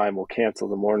amount of time will cancel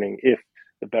the mourning if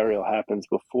the burial happens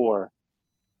before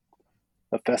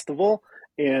a festival.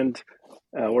 And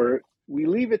we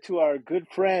leave it to our good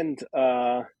friend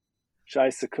Shai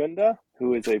Secunda,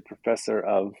 who is a professor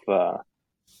of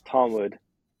Talmud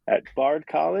at Bard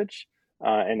College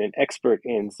and an expert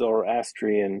in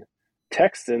Zoroastrian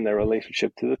texts and their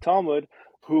relationship to the Talmud,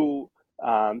 who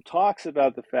talks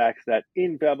about the fact that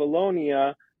in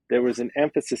Babylonia, there was an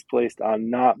emphasis placed on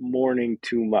not mourning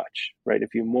too much, right?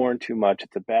 If you mourn too much,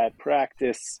 it's a bad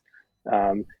practice.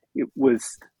 It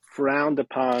was frowned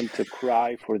upon to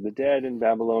cry for the dead in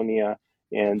Babylonia.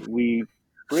 And we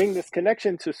bring this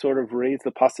connection to sort of raise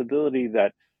the possibility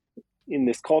that in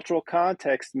this cultural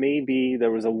context, maybe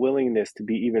there was a willingness to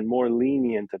be even more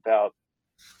lenient about,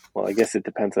 well, I guess it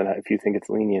depends on if you think it's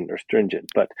lenient or stringent,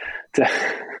 but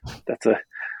that's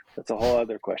a whole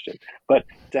other question. But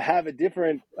to have a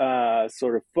different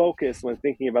sort of focus when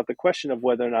thinking about the question of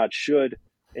whether or not should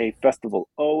a festival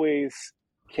always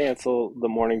cancel the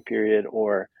mourning period,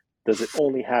 or does it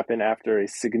only happen after a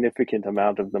significant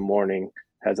amount of the mourning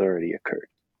has already occurred?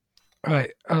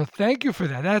 Right. Oh, thank you for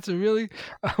that. That's a really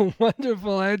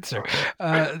wonderful answer.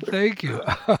 Thank you.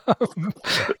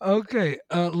 Okay.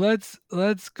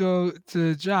 Let's go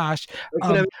to Josh.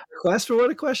 Can I have a request for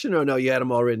one question, or no? You had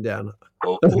them all written down.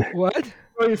 What?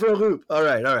 You for a loop. All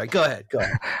right. Go ahead.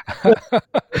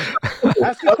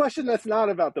 Ask a question that's not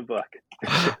about the book.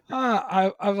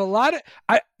 I have a lot of.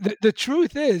 The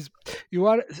truth is,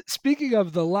 speaking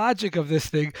of the logic of this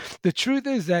thing, the truth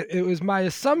is that it was my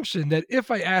assumption that if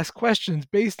I asked questions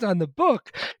based on the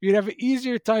book, you'd have an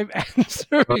easier time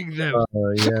answering them.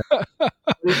 Yeah.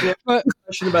 But,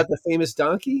 question about the famous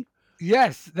donkey.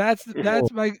 Yes, that's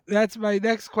my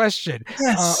next question.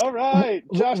 Yes. All right,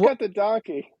 Josh got the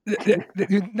donkey.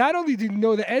 Not only did you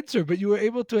know the answer, but you were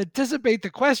able to anticipate the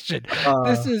question.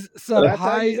 This is some that's high.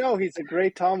 How you know he's a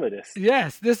great Talmudist.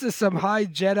 Yes, this is some high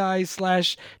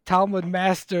Jedi / Talmud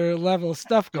master level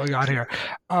stuff going on here.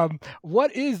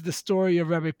 What is the story of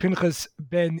Rabbi Pinchas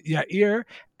ben Yair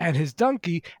and his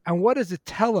donkey, and what does it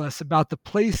tell us about the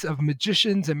place of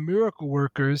magicians and miracle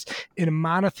workers in a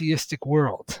monotheistic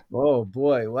world? Oh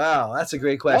boy, wow, that's a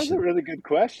great question. That's a really good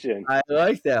question. I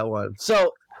like that one.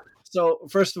 So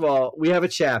first of all, we have a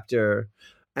chapter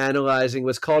analyzing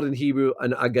what's called in Hebrew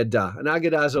an Agadah. An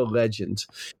Agadah is a legend.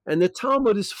 And the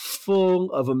Talmud is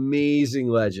full of amazing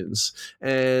legends.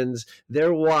 And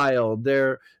they're wild.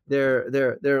 They're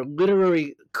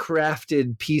literary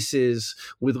crafted pieces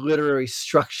with literary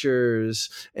structures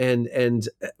and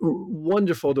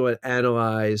wonderful to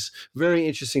analyze, very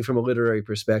interesting from a literary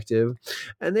perspective.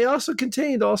 And they also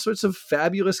contained all sorts of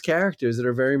fabulous characters that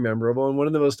are very memorable. And one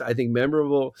of the most, I think,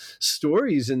 memorable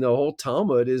stories in the whole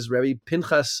Talmud is Rabbi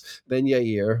Pinchas ben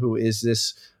Yair, who is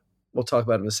this, we'll talk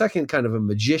about him in a second, kind of a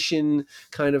magician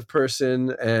kind of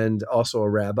person and also a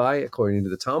rabbi, according to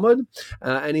the Talmud.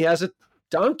 And he has a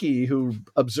donkey who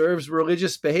observes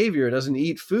religious behavior, doesn't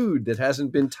eat food that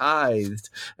hasn't been tithed,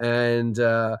 and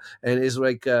is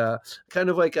like kind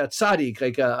of like a tzaddik,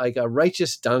 like a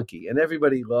righteous donkey. And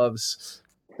everybody loves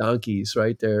donkeys,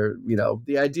 right? They're,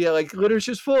 the idea, like,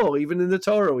 literature's full. Even in the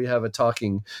Torah, we have a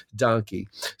talking donkey.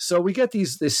 So we get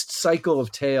this cycle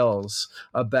of tales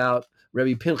about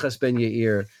Rabbi Pinchas ben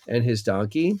Yair and his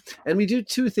donkey. And we do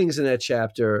two things in that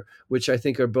chapter, which I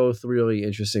think are both really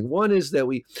interesting. One is that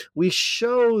we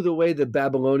show the way the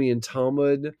Babylonian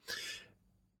Talmud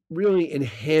really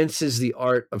enhances the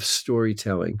art of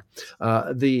storytelling.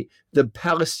 The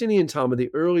Palestinian Talmud,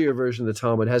 the earlier version of the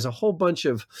Talmud, has a whole bunch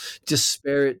of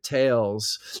disparate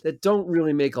tales that don't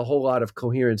really make a whole lot of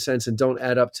coherent sense and don't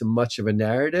add up to much of a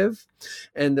narrative.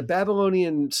 And the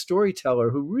Babylonian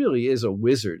storyteller, who really is a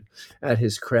wizard at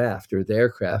his craft, or their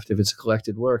craft, if it's a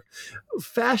collected work,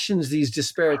 fashions these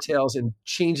disparate tales and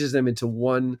changes them into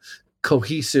one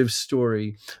cohesive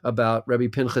story about Rabbi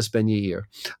Pinchas ben Yair.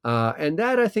 And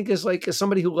that, I think, is like, as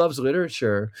somebody who loves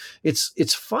literature,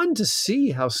 it's fun to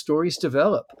see how stories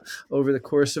develop over the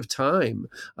course of time.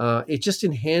 It just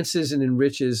enhances and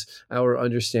enriches our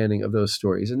understanding of those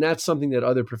stories. And that's something that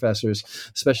other professors,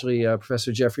 especially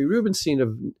Professor Jeffrey Rubenstein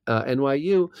of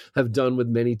NYU, have done with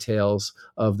many tales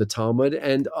of the Talmud.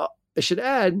 And I should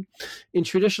add, in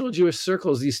traditional Jewish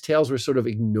circles, these tales were sort of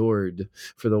ignored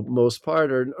for the most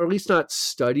part, or at least not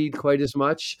studied quite as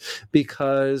much,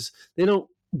 because they don't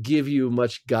give you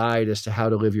much guide as to how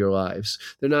to live your lives.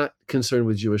 They're not concerned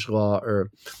with Jewish law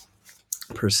or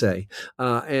per se.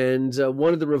 And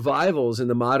one of the revivals in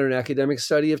the modern academic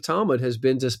study of Talmud has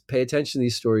been to pay attention to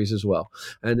these stories as well.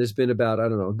 And there's been about,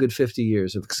 a good 50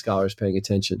 years of scholars paying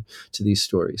attention to these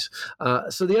stories.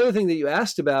 So the other thing that you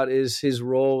asked about is his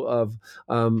role of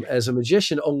as a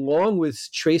magician, along with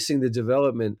tracing the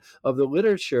development of the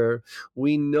literature.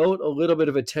 We note a little bit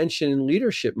of attention in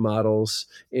leadership models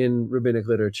in rabbinic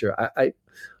literature.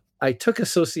 I took a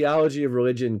sociology of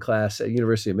religion class at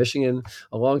University of Michigan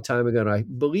a long time ago, and I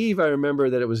believe I remember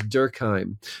that it was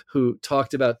Durkheim who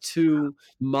talked about two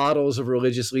models of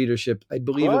religious leadership. I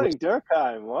believe it was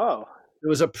Durkheim. Wow. It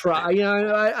was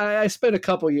I spent a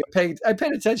couple of years I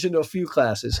paid attention to a few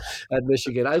classes at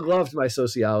Michigan. I loved my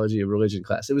sociology of religion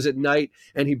class. It was at night,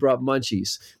 and he brought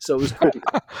munchies, so it was pretty.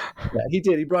 Yeah, he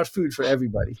did. He brought food for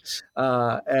everybody,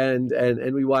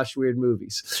 and we watched weird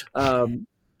movies. And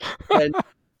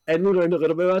And we learned a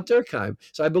little bit about Durkheim.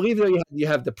 So I believe that you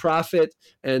have the prophet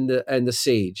and the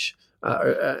sage.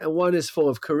 One is full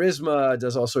of charisma,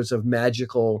 does all sorts of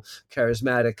magical,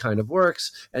 charismatic kind of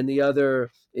works, and the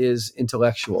other is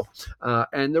intellectual.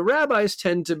 And the rabbis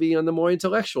tend to be on the more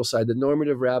intellectual side. The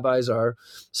normative rabbis are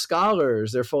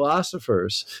scholars, they're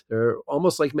philosophers, they're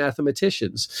almost like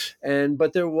mathematicians.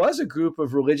 But there was a group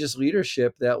of religious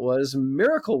leadership that was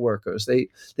miracle workers. They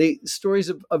stories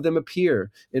of them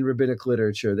appear in rabbinic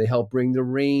literature. They help bring the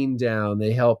rain down.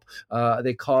 They help.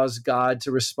 They cause God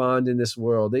to respond in this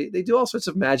world. They do all sorts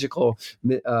of magical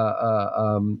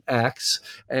acts.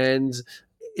 And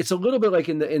it's a little bit like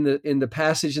in the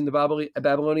passage in the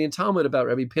Babylonian Talmud about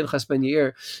Rabbi Pinchas ben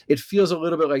Yair. It feels a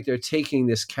little bit like they're taking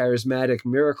this charismatic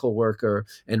miracle worker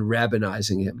and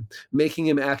rabbinizing him, making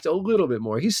him act a little bit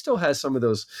more. He still has some of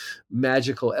those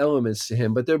magical elements to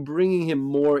him, but they're bringing him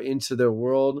more into their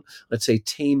world. Let's say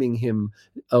taming him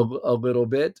a little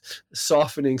bit,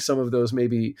 softening some of those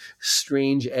maybe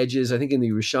strange edges. I think in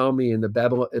the Yerushalmi and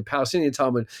the Palestinian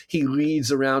Talmud, he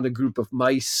leads around a group of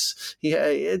mice.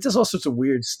 It does all sorts of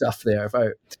weird stuff there, if I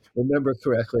remember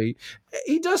correctly.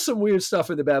 He does some weird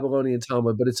stuff in the Babylonian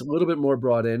Talmud, but it's a little bit more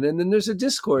brought in. And then there's a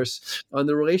discourse on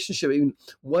the relationship. Even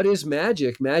what is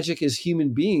magic? Magic is human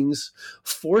beings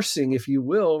forcing, if you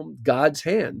will, God's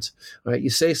hand. Right? You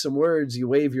say some words, you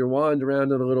wave your wand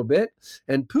around it a little bit,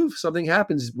 and poof, something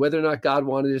happens, whether or not God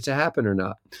wanted it to happen or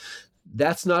not.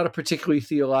 That's not a particularly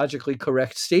theologically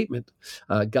correct statement.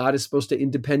 God is supposed to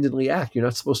independently act. You're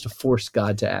not supposed to force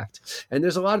God to act. And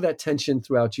there's a lot of that tension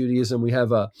throughout Judaism. We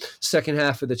have a second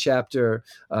half of the chapter.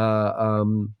 A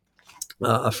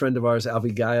friend of ours,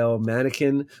 Avigail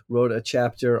Manikin, wrote a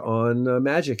chapter on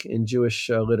magic in Jewish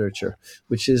literature,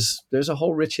 there's a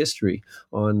whole rich history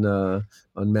on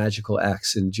magical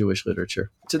acts in Jewish literature.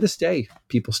 To this day,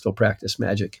 people still practice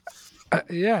magic.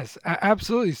 Yes,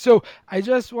 absolutely. So I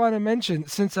just want to mention,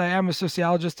 since I am a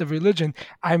sociologist of religion,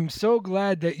 I'm so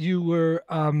glad that you were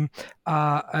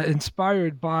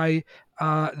inspired by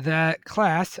that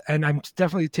class, and I'm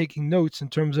definitely taking notes in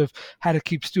terms of how to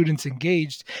keep students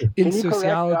engaged in sociology. Can you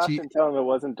correct Josh and tell him it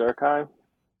wasn't Durkheim?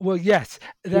 Well, yes.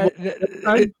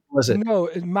 Was it? No,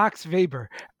 Max Weber.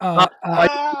 Oh.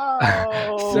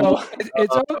 So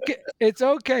it's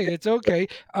okay. It's okay.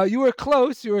 You were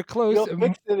close. You'll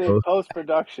fix it in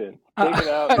post-production. Take it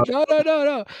out.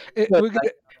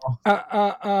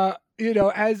 No.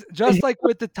 As just like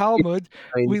with the Talmud,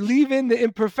 we leave in the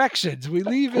imperfections. We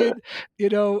leave in,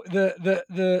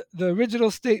 the original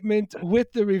statement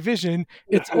with the revision.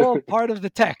 It's all part of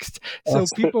the text, so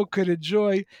people could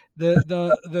enjoy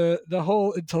the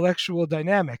whole intellectual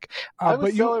dynamic. I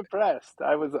was so impressed.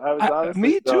 I was honestly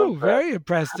me so too. impressed. Very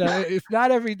impressed. It's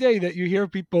not every day that you hear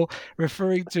people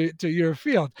referring to your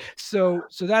field. So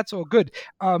that's all good.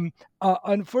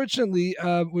 Unfortunately,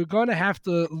 we're going to have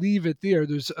to leave it there.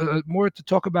 There's more to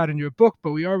talk about in your book,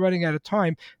 but we are running out of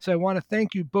time. So I want to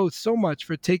thank you both so much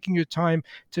for taking your time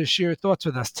to share thoughts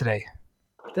with us today.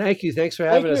 Thank you. Thanks for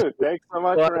having us. Thanks so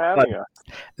much for having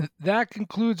us. That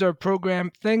concludes our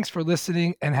program. Thanks for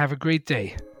listening and have a great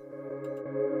day.